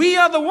ours, and we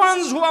are the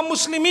ones who are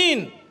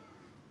Muslimin.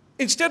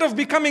 Instead of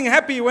becoming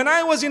happy, when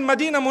I was in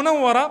Medina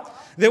Munawwara,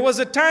 there was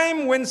a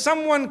time when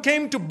someone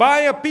came to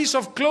buy a piece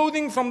of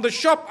clothing from the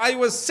shop I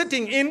was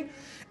sitting in,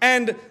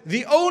 and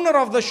the owner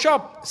of the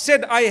shop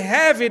said, I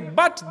have it,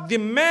 but the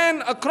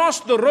man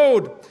across the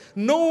road,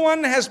 no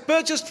one has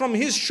purchased from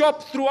his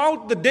shop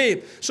throughout the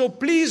day. So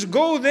please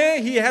go there.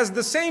 He has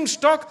the same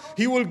stock.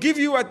 He will give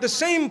you at the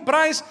same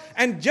price,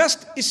 and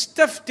just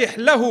istaftih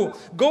lahu.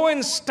 Go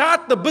and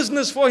start the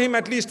business for him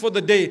at least for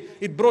the day.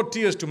 It brought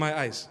tears to my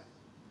eyes.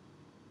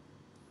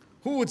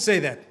 Who would say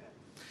that?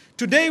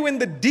 Today when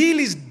the deal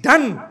is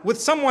done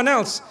with someone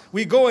else,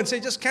 we go and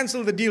say, just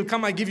cancel the deal,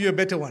 come I give you a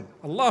better one.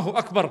 Allahu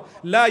Akbar.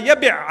 La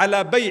yabi'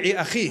 ala bay'i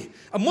akhih.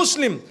 A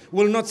Muslim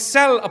will not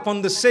sell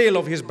upon the sale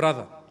of his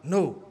brother.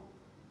 No.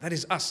 That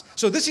is us.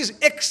 So this is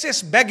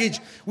excess baggage.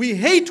 We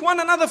hate one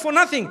another for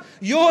nothing.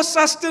 Your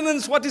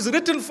sustenance, what is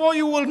written for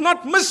you, will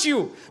not miss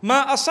you.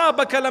 ما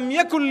أصابك لم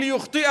يكن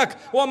ليخطئك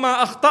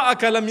وما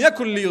أخطأك لم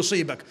يكن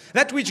ليصيبك.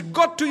 That which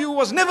got to you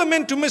was never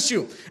meant to miss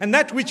you. And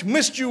that which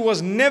missed you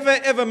was never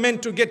ever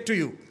meant to get to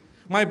you.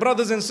 My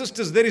brothers and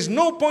sisters, there is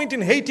no point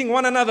in hating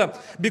one another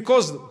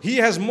because he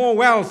has more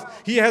wealth,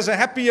 he has a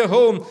happier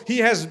home, he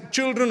has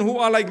children who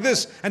are like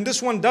this, and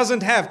this one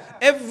doesn't have.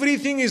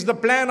 Everything is the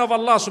plan of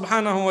Allah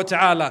subhanahu wa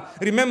ta'ala.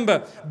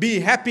 Remember,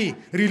 be happy,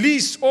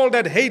 release all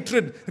that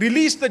hatred,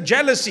 release the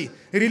jealousy,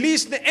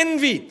 release the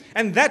envy,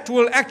 and that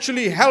will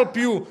actually help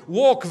you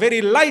walk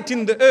very light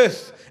in the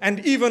earth.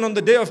 And even on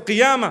the day of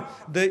Qiyamah,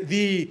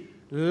 the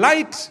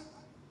light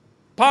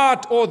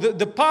part, or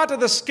the part of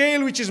the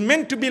scale which is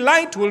meant to be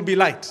light, will be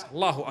light.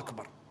 Allahu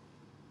Akbar.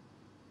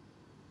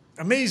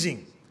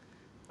 Amazing.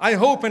 I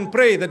hope and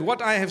pray that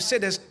what I have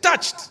said has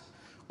touched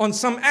on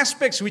some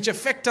aspects which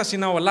affect us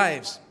in our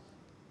lives.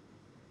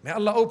 May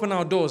Allah open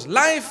our doors.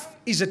 Life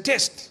is a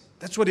test.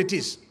 That's what it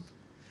is.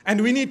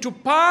 And we need to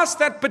pass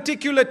that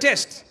particular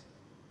test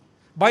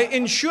by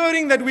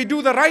ensuring that we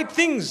do the right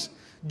things.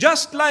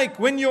 Just like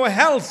when your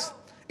health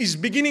is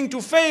beginning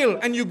to fail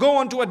and you go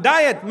onto a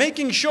diet,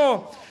 making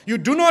sure you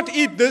do not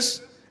eat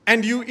this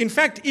and you in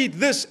fact eat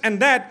this and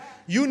that,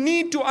 you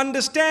need to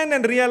understand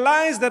and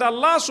realize that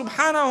Allah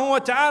subhanahu wa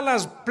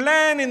ta'ala's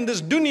plan in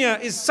this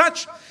dunya is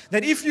such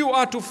that if you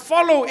are to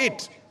follow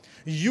it,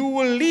 you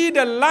will lead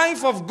a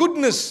life of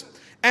goodness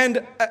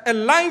and a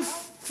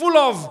life full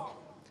of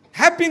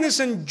happiness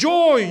and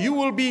joy. You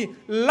will be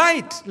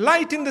light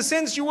in the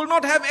sense you will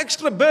not have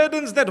extra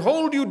burdens that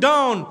hold you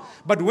down.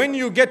 But when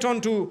you get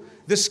onto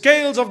the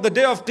scales of the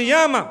day of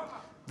Qiyamah,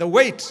 the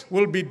weight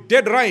will be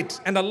dead right,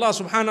 and Allah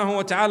subhanahu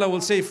wa ta'ala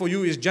will say for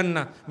you is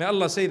Jannah. May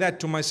Allah say that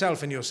to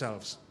myself and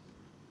yourselves.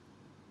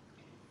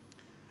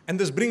 And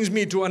this brings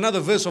me to another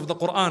verse of the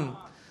Quran,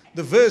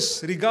 the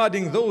verse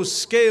regarding those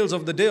scales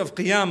of the day of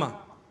Qiyamah,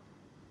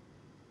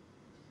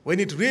 when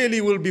it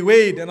really will be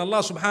weighed. And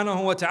Allah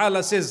subhanahu wa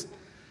ta'ala says,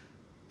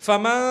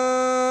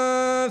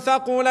 فَمَنْ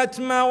ثَقُلَتْ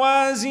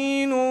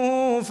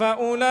مَوَازِينُهُ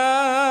فَأُولَئِكَ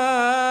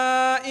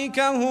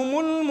هُمُ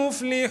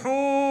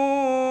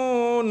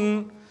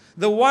الْمُفْلِحُونَ.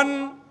 The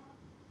one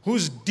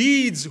whose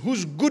deeds,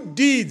 whose good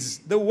deeds,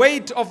 the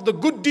weight of the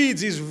good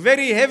deeds is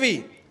very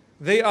heavy,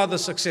 they are the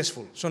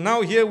successful. So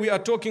now here we are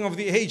talking of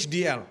the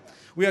HDL.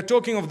 We are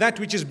talking of that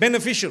which is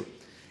beneficial.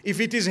 If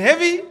it is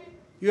heavy,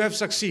 you have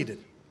succeeded.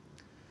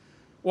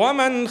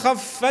 وَمَنْ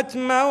خَفَّتْ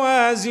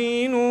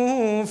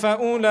مَوَازِينُهُ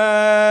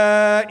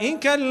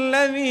فَأُولَئِكَ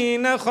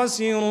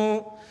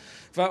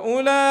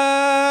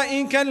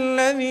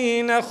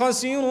الَّذِينَ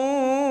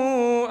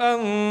خَسِرُوا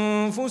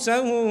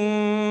أَنفُسَهُم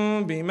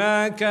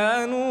بِمَا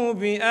كَانُوا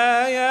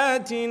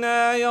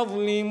بِآيَاتِنَا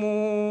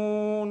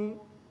يَظْلِمُونَ.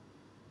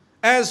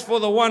 As for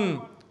the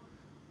one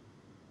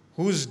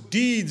whose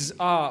deeds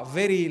are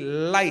very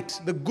light,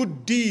 the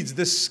good deeds,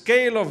 the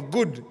scale of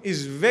good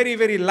is very,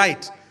 very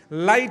light,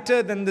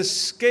 lighter than the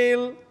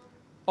scale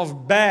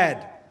of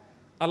bad,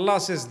 Allah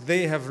says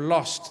they have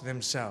lost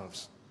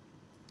themselves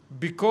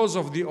because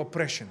of the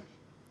oppression.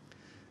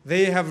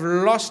 They have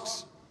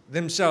lost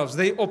themselves.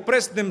 They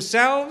oppressed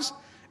themselves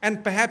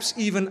and perhaps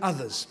even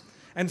others.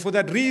 And for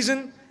that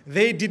reason,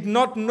 they did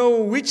not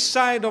know which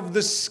side of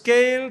the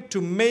scale to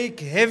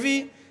make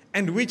heavy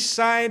and which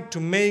side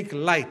to make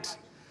light.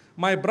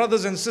 My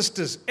brothers and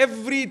sisters,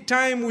 every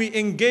time we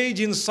engage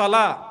in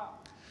salah,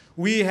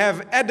 we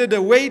have added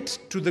a weight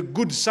to the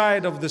good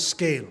side of the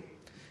scale.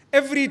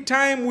 Every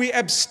time we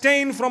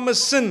abstain from a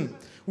sin,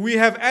 we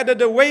have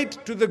added a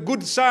weight to the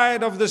good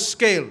side of the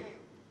scale.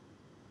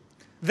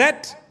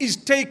 That is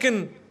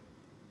taken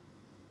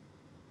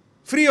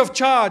free of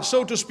charge,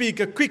 so to speak.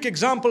 A quick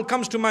example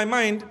comes to my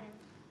mind,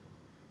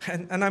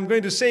 and I'm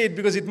going to say it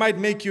because it might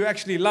make you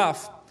actually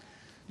laugh.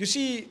 You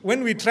see,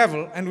 when we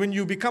travel and when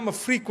you become a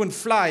frequent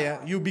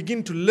flyer, you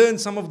begin to learn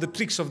some of the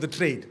tricks of the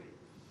trade.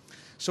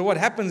 So what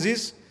happens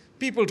is,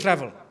 people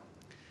travel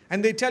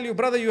and they tell you,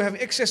 brother, you have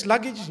excess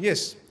luggage?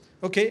 Yes.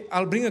 Okay,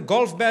 I'll bring a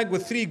golf bag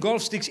with 3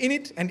 golf sticks in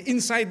it, and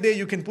inside there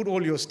you can put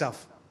all your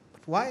stuff.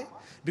 But why?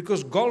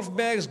 Because golf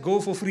bags go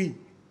for free.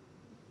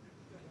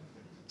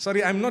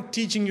 Sorry, I'm not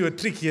teaching you a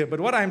trick here, but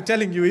what I'm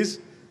telling you is,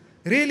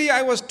 really,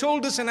 I was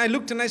told this and I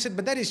looked and I said,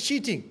 but that is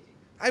cheating.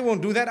 I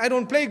won't do that. I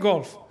don't play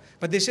golf.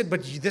 But they said,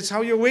 but that's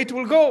how your weight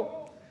will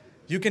go.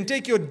 You can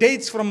take your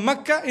dates from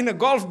Mecca in a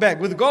golf bag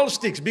with golf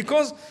sticks,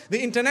 because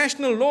the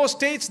international law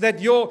states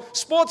that your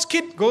sports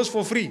kit goes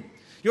for free.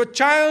 Your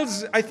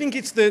child's, I think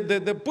it's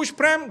the push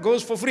pram,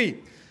 goes for free.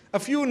 A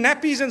few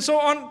nappies and so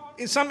on.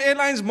 In some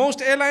airlines,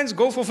 most airlines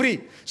go for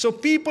free. So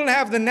people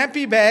have the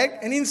nappy bag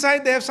and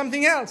inside they have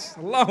something else.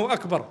 Allahu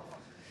Akbar.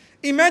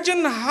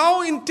 Imagine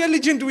how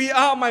intelligent we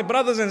are, my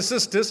brothers and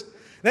sisters,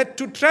 that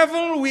to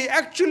travel we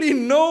actually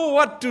know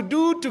what to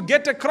do to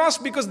get across,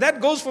 because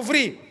that goes for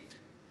free.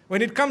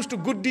 When it comes to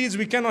good deeds,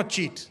 we cannot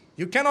cheat.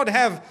 You cannot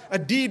have a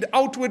deed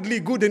outwardly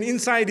good and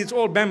inside it's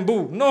all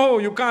bamboo. No,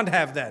 you can't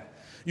have that.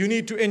 You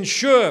need to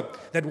ensure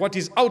that what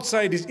is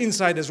outside is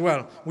inside as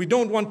well. We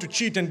don't want to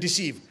cheat and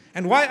deceive.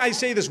 And why I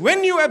say this,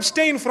 when you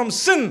abstain from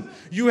sin,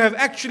 you have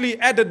actually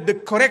added the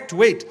correct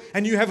weight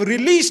and you have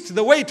released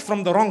the weight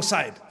from the wrong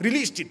side.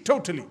 Released it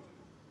totally.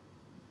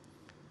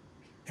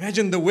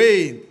 Imagine the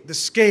way, the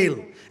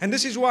scale. And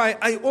this is why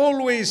I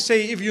always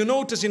say, if you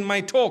notice in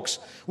my talks,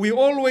 we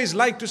always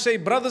like to say,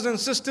 brothers and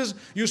sisters,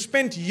 you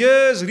spent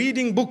years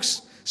reading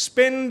books,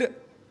 spend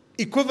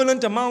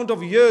equivalent amount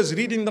of years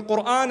reading the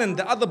Quran and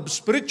the other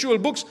spiritual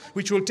books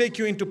which will take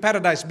you into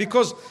paradise.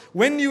 Because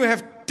when you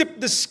have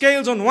tipped the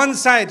scales on one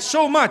side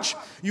so much,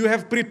 you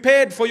have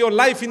prepared for your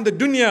life in the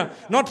dunya,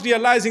 not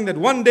realizing that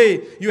one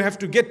day you have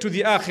to get to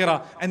the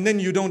akhirah and then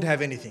you don't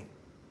have anything.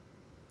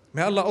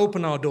 May Allah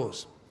open our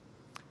doors.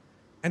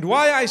 And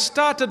why I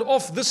started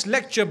off this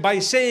lecture by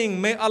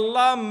saying, may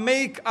Allah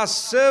make us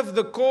serve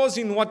the cause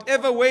in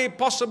whatever way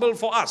possible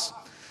for us.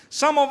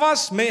 Some of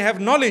us may have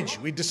knowledge,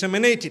 we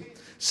disseminate it.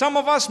 Some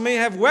of us may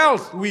have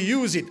wealth, we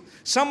use it.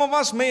 Some of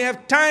us may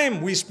have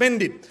time, we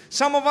spend it.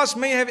 Some of us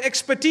may have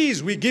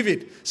expertise, we give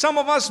it. Some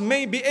of us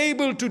may be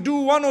able to do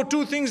one or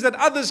two things that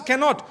others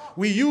cannot.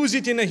 We use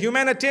it in a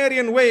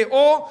humanitarian way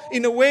or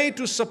in a way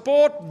to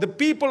support the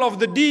people of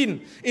the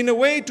deen, in a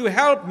way to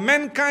help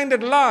mankind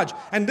at large.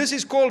 And this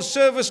is called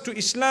service to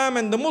Islam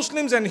and the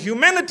Muslims and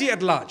humanity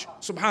at large.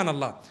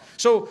 Subhanallah.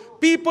 So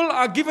people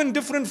are given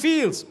different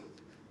fields.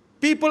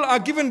 People are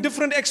given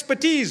different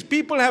expertise.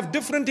 People have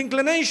different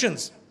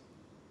inclinations.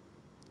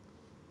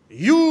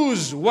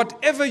 Use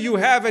whatever you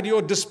have at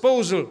your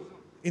disposal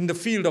in the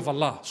field of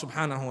Allah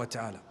subhanahu wa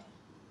ta'ala.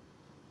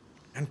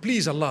 And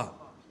please Allah,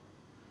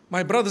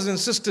 my brothers and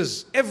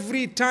sisters,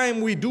 every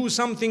time we do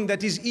something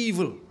that is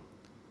evil,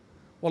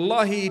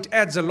 wallahi, it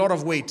adds a lot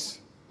of weight.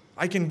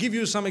 I can give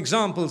you some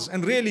examples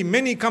and really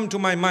many come to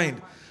my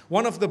mind.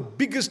 One of the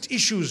biggest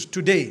issues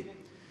today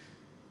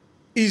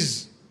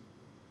is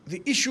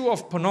the issue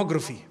of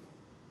pornography.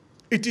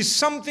 It is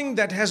something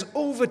that has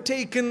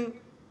overtaken,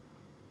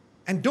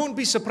 and don't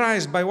be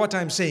surprised by what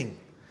I'm saying,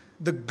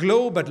 the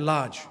globe at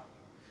large.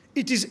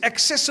 It is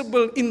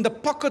accessible in the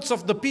pockets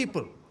of the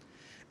people.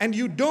 And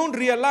you don't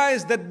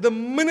realize that the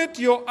minute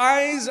your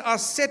eyes are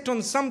set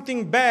on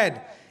something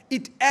bad,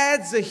 it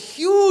adds a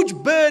huge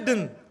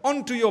burden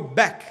onto your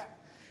back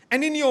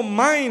and in your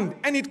mind,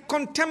 and it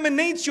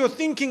contaminates your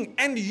thinking,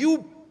 and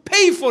you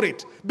pay for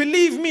it.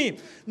 Believe me,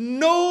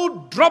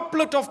 no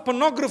droplet of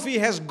pornography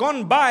has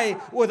gone by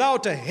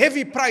without a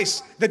heavy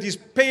price that is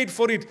paid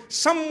for it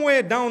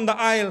somewhere down the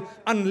aisle,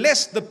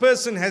 unless the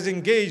person has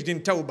engaged in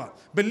tawbah.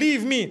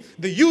 Believe me,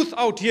 the youth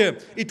out here,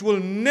 it will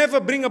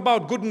never bring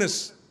about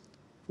goodness.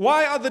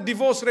 Why are the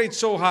divorce rates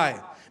so high?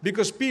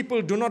 Because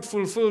people do not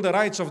fulfill the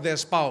rights of their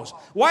spouse.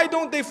 Why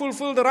don't they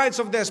fulfill the rights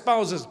of their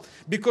spouses?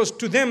 Because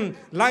to them,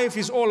 life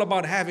is all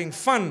about having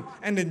fun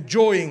and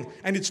enjoying,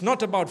 and it's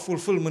not about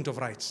fulfillment of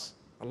rights.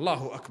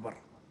 Allahu Akbar.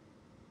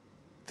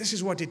 This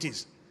is what it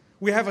is.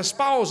 We have a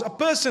spouse, a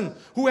person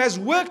who has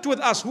worked with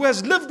us, who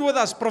has lived with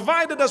us,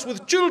 provided us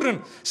with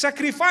children,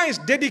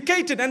 sacrificed,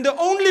 dedicated, and the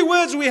only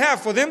words we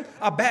have for them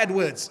are bad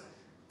words.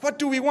 What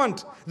do we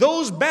want?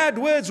 Those bad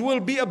words will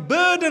be a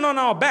burden on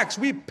our backs.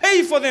 We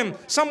pay for them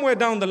somewhere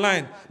down the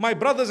line. My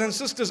brothers and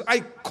sisters, I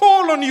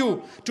call on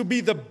you to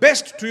be the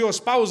best to your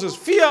spouses.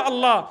 Fear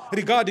Allah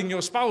regarding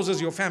your spouses,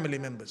 your family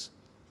members.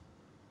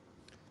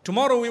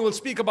 Tomorrow we will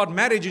speak about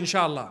marriage,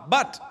 inshallah.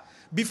 But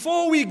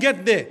before we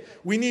get there,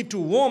 we need to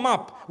warm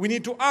up. We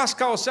need to ask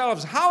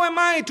ourselves, how am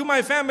I to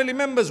my family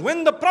members?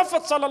 When the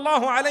Prophet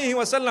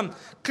ﷺ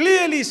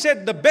clearly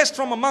said the best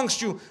from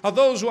amongst you are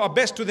those who are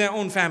best to their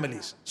own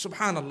families.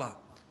 Subhanallah.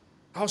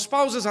 Our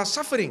spouses are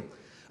suffering.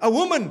 A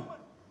woman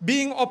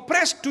being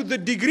oppressed to the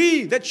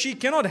degree that she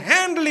cannot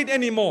handle it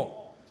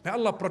anymore. May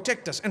Allah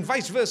protect us, and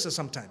vice versa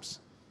sometimes.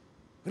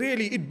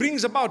 Really, it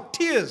brings about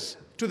tears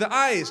to the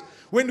eyes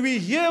when we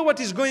hear what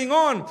is going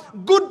on.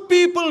 Good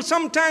people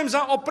sometimes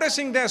are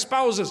oppressing their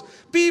spouses.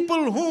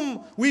 People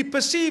whom we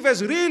perceive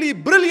as really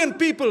brilliant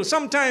people,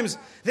 sometimes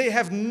they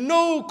have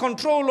no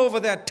control over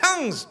their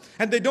tongues,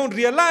 and they don't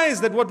realize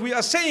that what we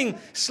are saying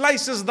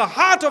slices the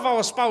heart of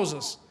our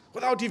spouses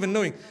without even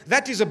knowing.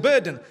 That is a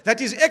burden. That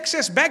is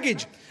excess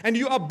baggage. And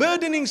you are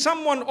burdening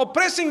someone,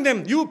 oppressing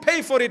them. You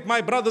pay for it, my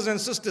brothers and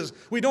sisters.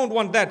 We don't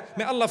want that.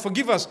 May Allah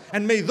forgive us.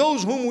 And may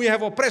those whom we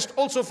have oppressed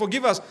also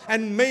forgive us.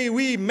 And may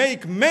we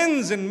make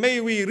amends, and may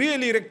we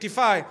really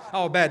rectify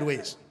our bad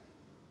ways.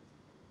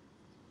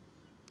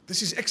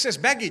 This is excess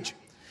baggage.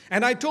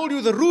 And I told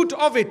you the root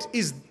of it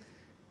is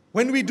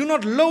when we do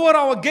not lower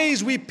our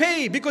gaze, we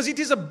pay, because it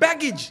is a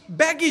baggage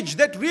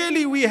that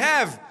really we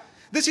have.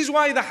 This is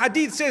why the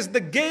hadith says the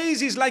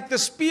gaze is like the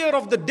spear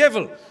of the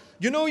devil.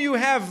 You know, you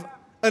have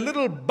a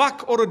little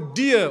buck or a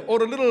deer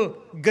or a little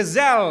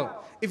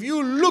gazelle. If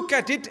you look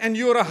at it and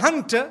you're a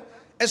hunter,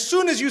 as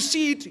soon as you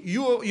see it,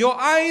 your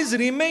eyes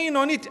remain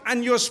on it,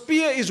 and your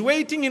spear is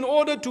waiting in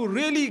order to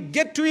really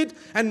get to it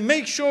and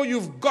make sure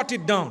you've got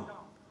it down.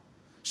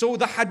 So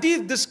the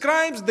hadith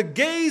describes the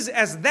gaze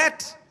as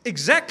that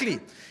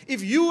exactly.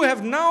 If you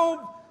have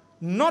now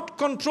not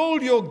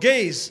controlled your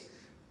gaze,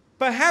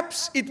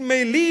 perhaps it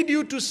may lead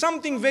you to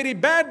something very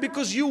bad,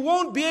 because you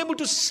won't be able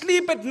to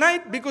sleep at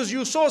night because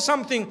you saw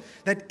something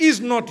that is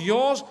not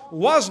yours,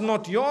 was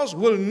not yours,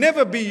 will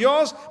never be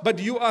yours, but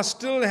you are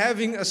still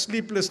having a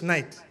sleepless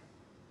night.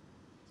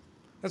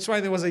 That's why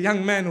there was a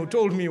young man who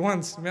told me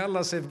once, may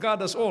Allah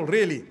safeguard us all,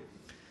 really.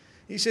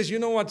 He says, you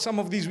know what, some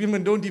of these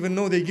women don't even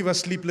know they give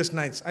us sleepless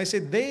nights. I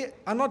said, they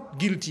are not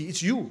guilty,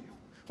 it's you.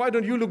 Why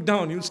don't you look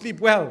down? You'll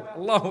sleep well.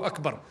 Allahu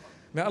Akbar.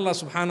 May Allah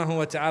subhanahu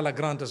wa ta'ala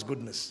grant us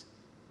goodness.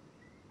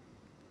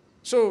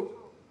 So,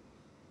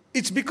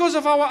 it's because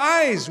of our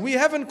eyes. We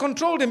haven't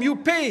controlled them. You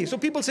pay. So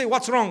people say,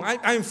 what's wrong?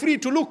 I'm free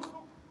to look.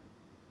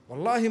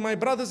 Wallahi, my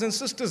brothers and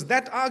sisters,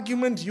 that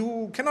argument,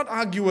 you cannot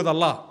argue with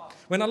Allah.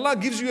 When Allah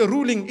gives you a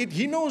ruling,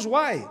 He knows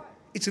why.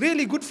 It's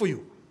really good for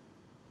you.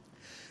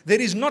 There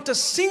is not a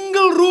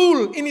single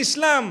rule in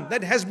Islam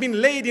that has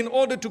been laid in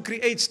order to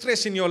create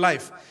stress in your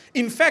life.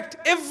 In fact,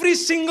 every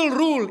single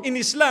rule in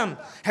Islam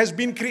has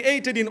been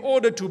created in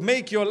order to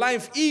make your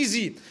life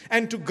easy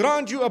and to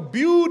grant you a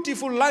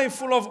beautiful life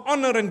full of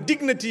honor and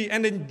dignity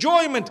and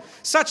enjoyment,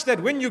 such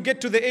that when you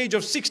get to the age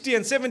of 60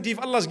 and 70, if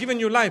Allah has given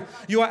you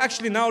life, you are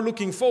actually now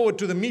looking forward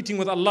to the meeting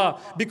with Allah.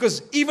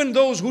 Because even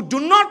those who do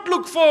not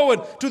look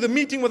forward to the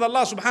meeting with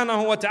Allah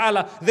subhanahu wa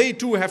ta'ala, they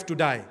too have to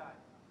die.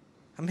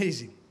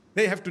 Amazing.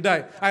 They have to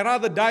die. I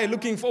rather die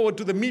looking forward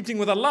to the meeting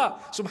with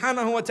Allah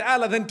subhanahu wa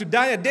ta'ala than to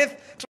die a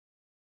death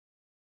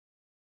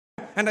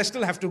and I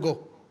still have to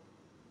go.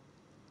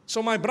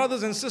 So my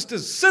brothers and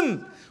sisters,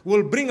 sin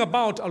will bring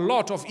about a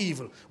lot of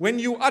evil. When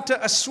you utter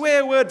a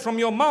swear word from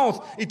your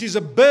mouth, it is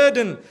a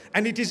burden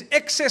and it is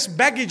excess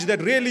baggage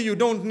that really you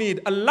don't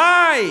need. A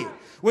lie.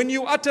 When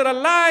you utter a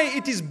lie,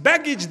 it is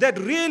baggage that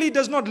really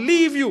does not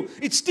leave you.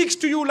 It sticks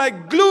to you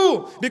like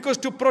glue, because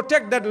to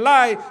protect that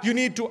lie, you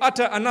need to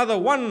utter another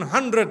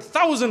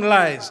 100,000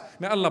 lies.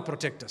 May Allah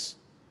protect us.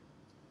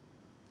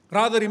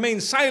 Rather remain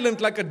silent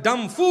like a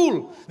dumb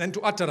fool than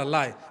to utter a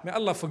lie. May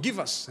Allah forgive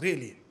us,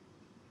 really.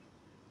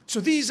 So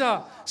these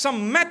are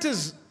some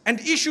matters and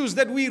issues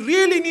that we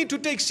really need to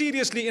take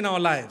seriously in our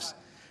lives.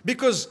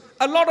 Because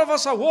a lot of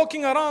us are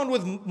walking around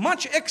with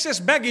much excess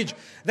baggage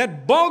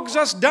that bogs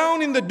us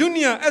down in the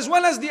dunya as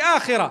well as the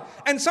akhirah.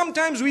 And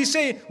sometimes we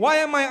say, why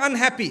am I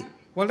unhappy?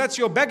 Well, that's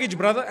your baggage,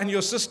 brother and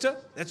your sister.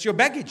 That's your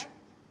baggage.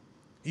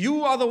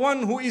 You are the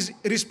one who is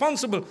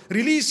responsible.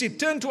 Release it.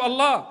 Turn to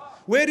Allah.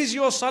 Where is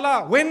your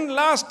salah? When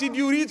last did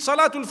you read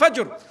Salatul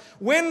Fajr?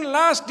 When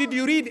last did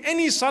you read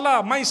any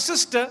salah? My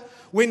sister,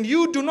 when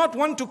you do not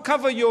want to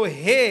cover your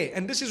hair,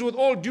 and this is with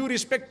all due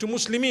respect to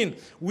Muslimin,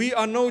 we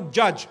are no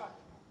judge.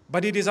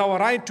 But it is our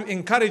right to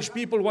encourage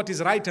people what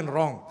is right and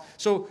wrong.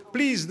 So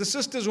please, the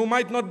sisters who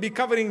might not be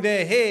covering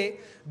their hair,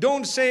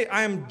 don't say,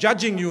 I am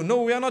judging you.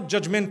 No, we are not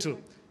judgmental.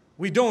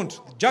 We don't.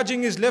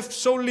 Judging is left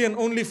solely and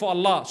only for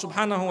Allah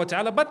subhanahu wa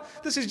ta'ala. But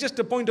this is just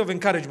a point of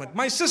encouragement.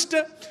 My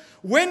sister,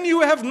 when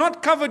you have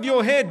not covered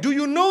your hair, do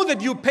you know that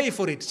you pay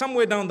for it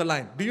somewhere down the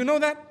line? Do you know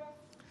that?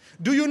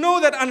 Do you know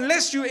that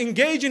unless you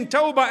engage in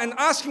tawbah and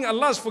asking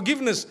Allah's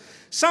forgiveness,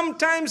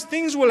 sometimes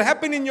things will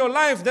happen in your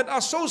life that are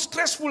so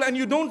stressful and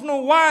you don't know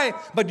why,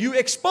 but you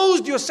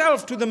exposed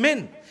yourself to the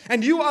men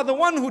and you are the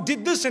one who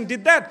did this and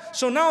did that.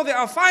 So now there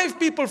are 5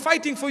 people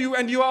fighting for you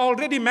and you are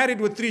already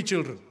married with 3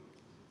 children.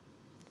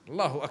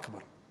 Allahu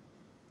Akbar.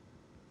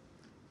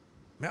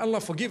 May Allah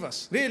forgive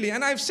us, really.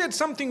 And I've said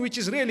something which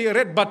is really a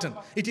red button.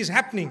 It is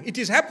happening. It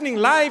is happening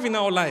live in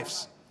our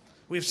lives.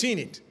 We've seen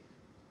it.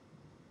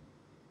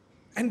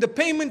 And the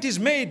payment is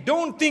made.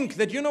 Don't think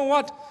that, you know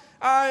what,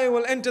 I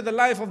will enter the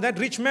life of that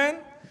rich man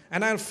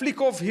and I'll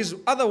flick off his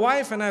other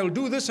wife and I'll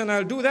do this and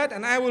I'll do that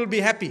and I will be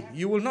happy.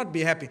 You will not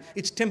be happy.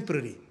 It's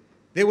temporary.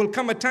 There will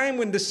come a time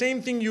when the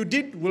same thing you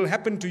did will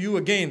happen to you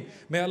again.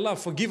 May Allah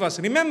forgive us.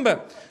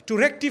 Remember, to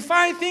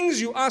rectify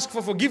things, you ask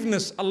for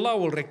forgiveness. Allah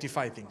will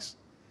rectify things.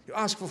 You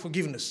ask for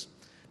forgiveness.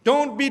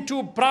 Don't be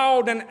too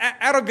proud and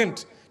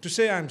arrogant to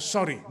say, I'm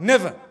sorry.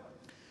 Never.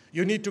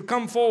 You need to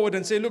come forward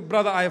and say, look,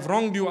 brother, I have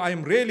wronged you. I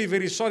am really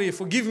very sorry.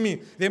 Forgive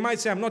me. They might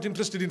say, I'm not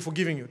interested in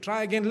forgiving you.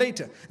 Try again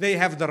later. They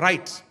have the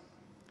right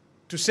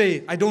to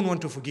say, I don't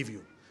want to forgive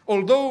you.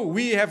 Although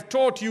we have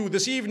taught you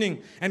this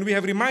evening and we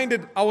have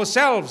reminded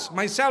ourselves,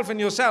 myself and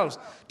yourselves,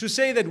 to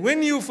say that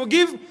when you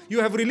forgive, you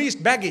have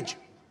released baggage.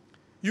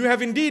 You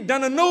have indeed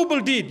done a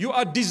noble deed. You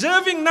are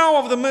deserving now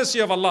of the mercy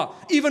of Allah,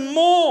 even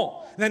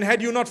more than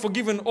had you not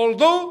forgiven.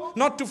 Although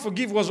not to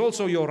forgive was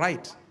also your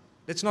right.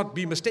 Let's not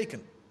be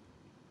mistaken.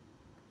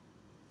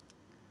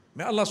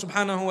 May Allah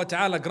subhanahu wa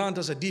ta'ala grant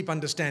us a deep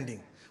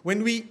understanding.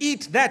 When we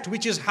eat that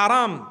which is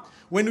haram,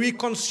 when we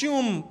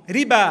consume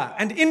riba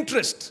and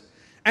interest,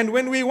 and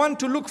when we want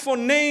to look for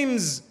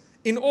names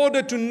in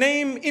order to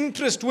name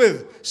interest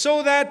with,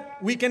 so that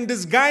we can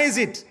disguise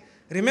it,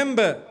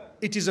 remember,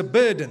 it is a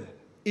burden.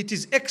 It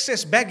is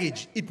excess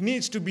baggage. It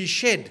needs to be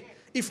shed.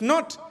 If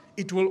not,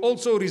 it will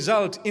also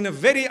result in a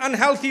very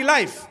unhealthy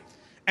life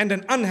and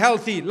an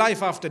unhealthy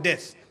life after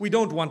death. We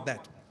don't want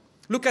that.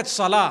 Look at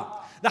salah.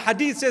 The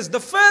hadith says the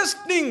first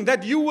thing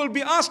that you will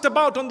be asked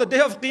about on the day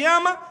of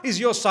Qiyamah is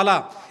your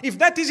salah. If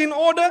that is in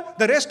order,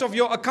 the rest of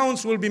your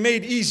accounts will be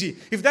made easy.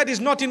 If that is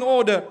not in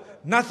order,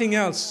 nothing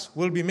else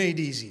will be made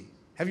easy.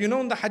 Have you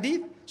known the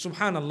hadith?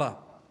 Subhanallah.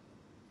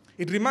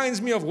 It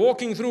reminds me of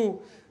walking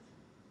through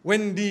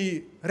when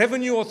the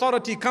revenue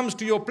authority comes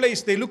to your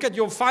place. They look at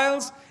your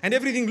files and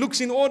everything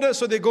looks in order,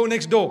 so they go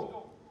next door.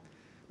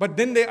 But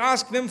then they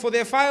ask them for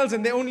their files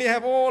and they only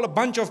have all a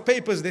bunch of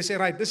papers. They say,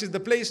 right, this is the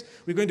place.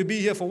 We're going to be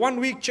here for 1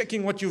 week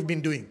checking what you've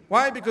been doing.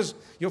 Why? Because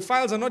your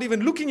files are not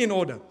even looking in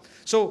order.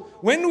 So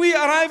when we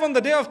arrive on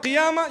the day of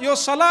Qiyamah, your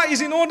salah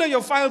is in order,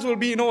 your files will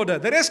be in order.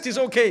 The rest is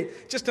okay.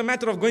 Just a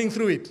matter of going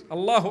through it.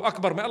 Allahu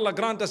Akbar. May Allah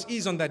grant us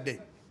ease on that day.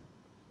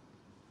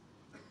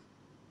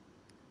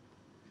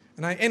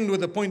 And I end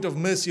with a point of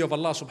mercy of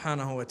Allah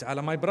subhanahu wa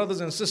ta'ala. My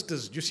brothers and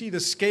sisters, do you see the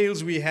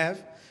scales we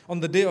have on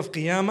the day of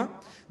Qiyamah?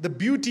 The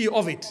beauty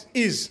of it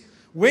is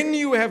when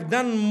you have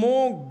done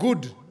more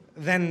good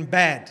than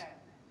bad,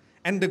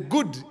 and the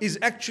good is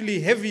actually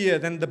heavier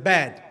than the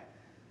bad,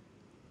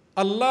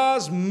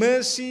 Allah's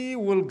mercy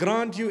will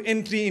grant you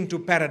entry into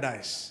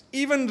paradise.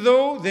 Even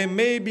though there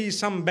may be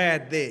some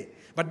bad there,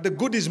 but the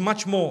good is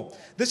much more.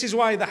 This is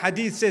why the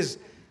hadith says,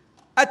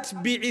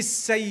 أَتْبِعِ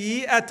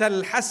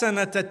السَّيِّئَةَ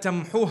الْحَسَنَةَ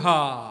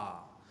تَمْحُهَا.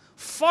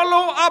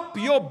 Follow up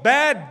your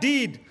bad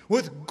deed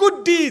with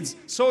good deeds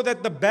so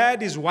that the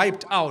bad is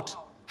wiped out.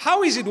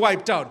 How is it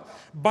wiped out?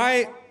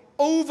 By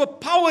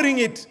overpowering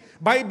it,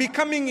 by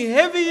becoming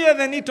heavier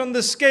than it on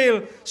the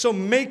scale, so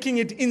making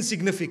it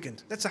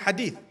insignificant. That's a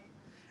hadith.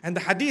 And the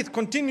hadith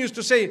continues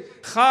to say,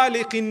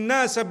 خَالِقِ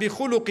النَّاسَ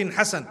بِخُلُقٍ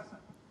حَسَنٍ.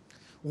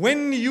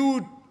 When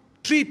you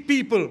treat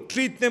people,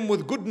 treat them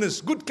with goodness,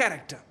 good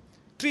character.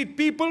 Treat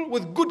people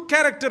with good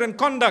character and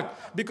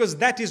conduct, because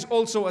that is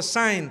also a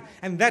sign,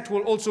 and that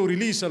will also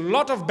release a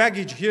lot of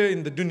baggage here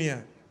in the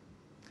dunya.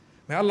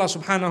 May Allah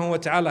subhanahu wa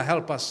ta'ala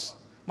help us.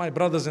 My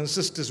brothers and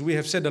sisters, we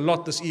have said a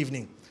lot this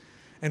evening.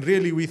 And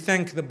really we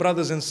thank the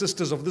brothers and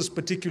sisters of this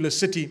particular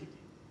city,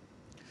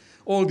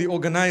 all the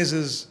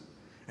organizers,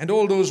 and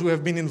all those who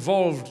have been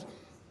involved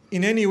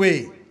in any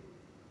way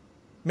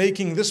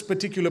making this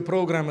particular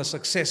program a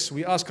success.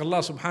 We ask Allah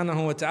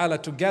subhanahu wa ta'ala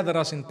to gather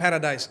us in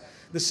paradise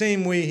the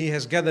same way He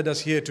has gathered us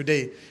here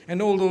today.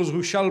 And all those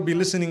who shall be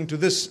listening to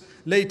this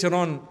later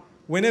on,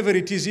 whenever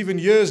it is, even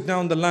years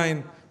down the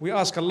line, we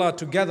ask Allah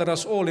to gather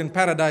us all in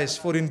paradise,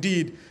 for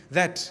indeed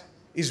that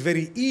is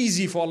very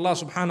easy for Allah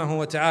subhanahu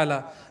wa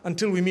ta'ala.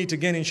 Until we meet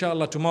again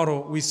inshallah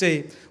tomorrow, we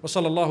say wa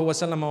sallallahu wa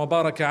sallam wa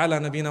baraka ala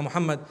nabina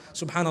Muhammad,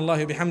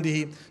 subhanallahi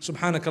bihamdihi,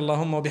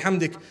 subhanakallahumma wa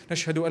bihamdik,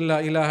 nashhadu an la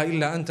ilaha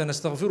illa anta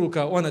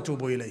nastaghfiruka wa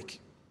natubu ilayk.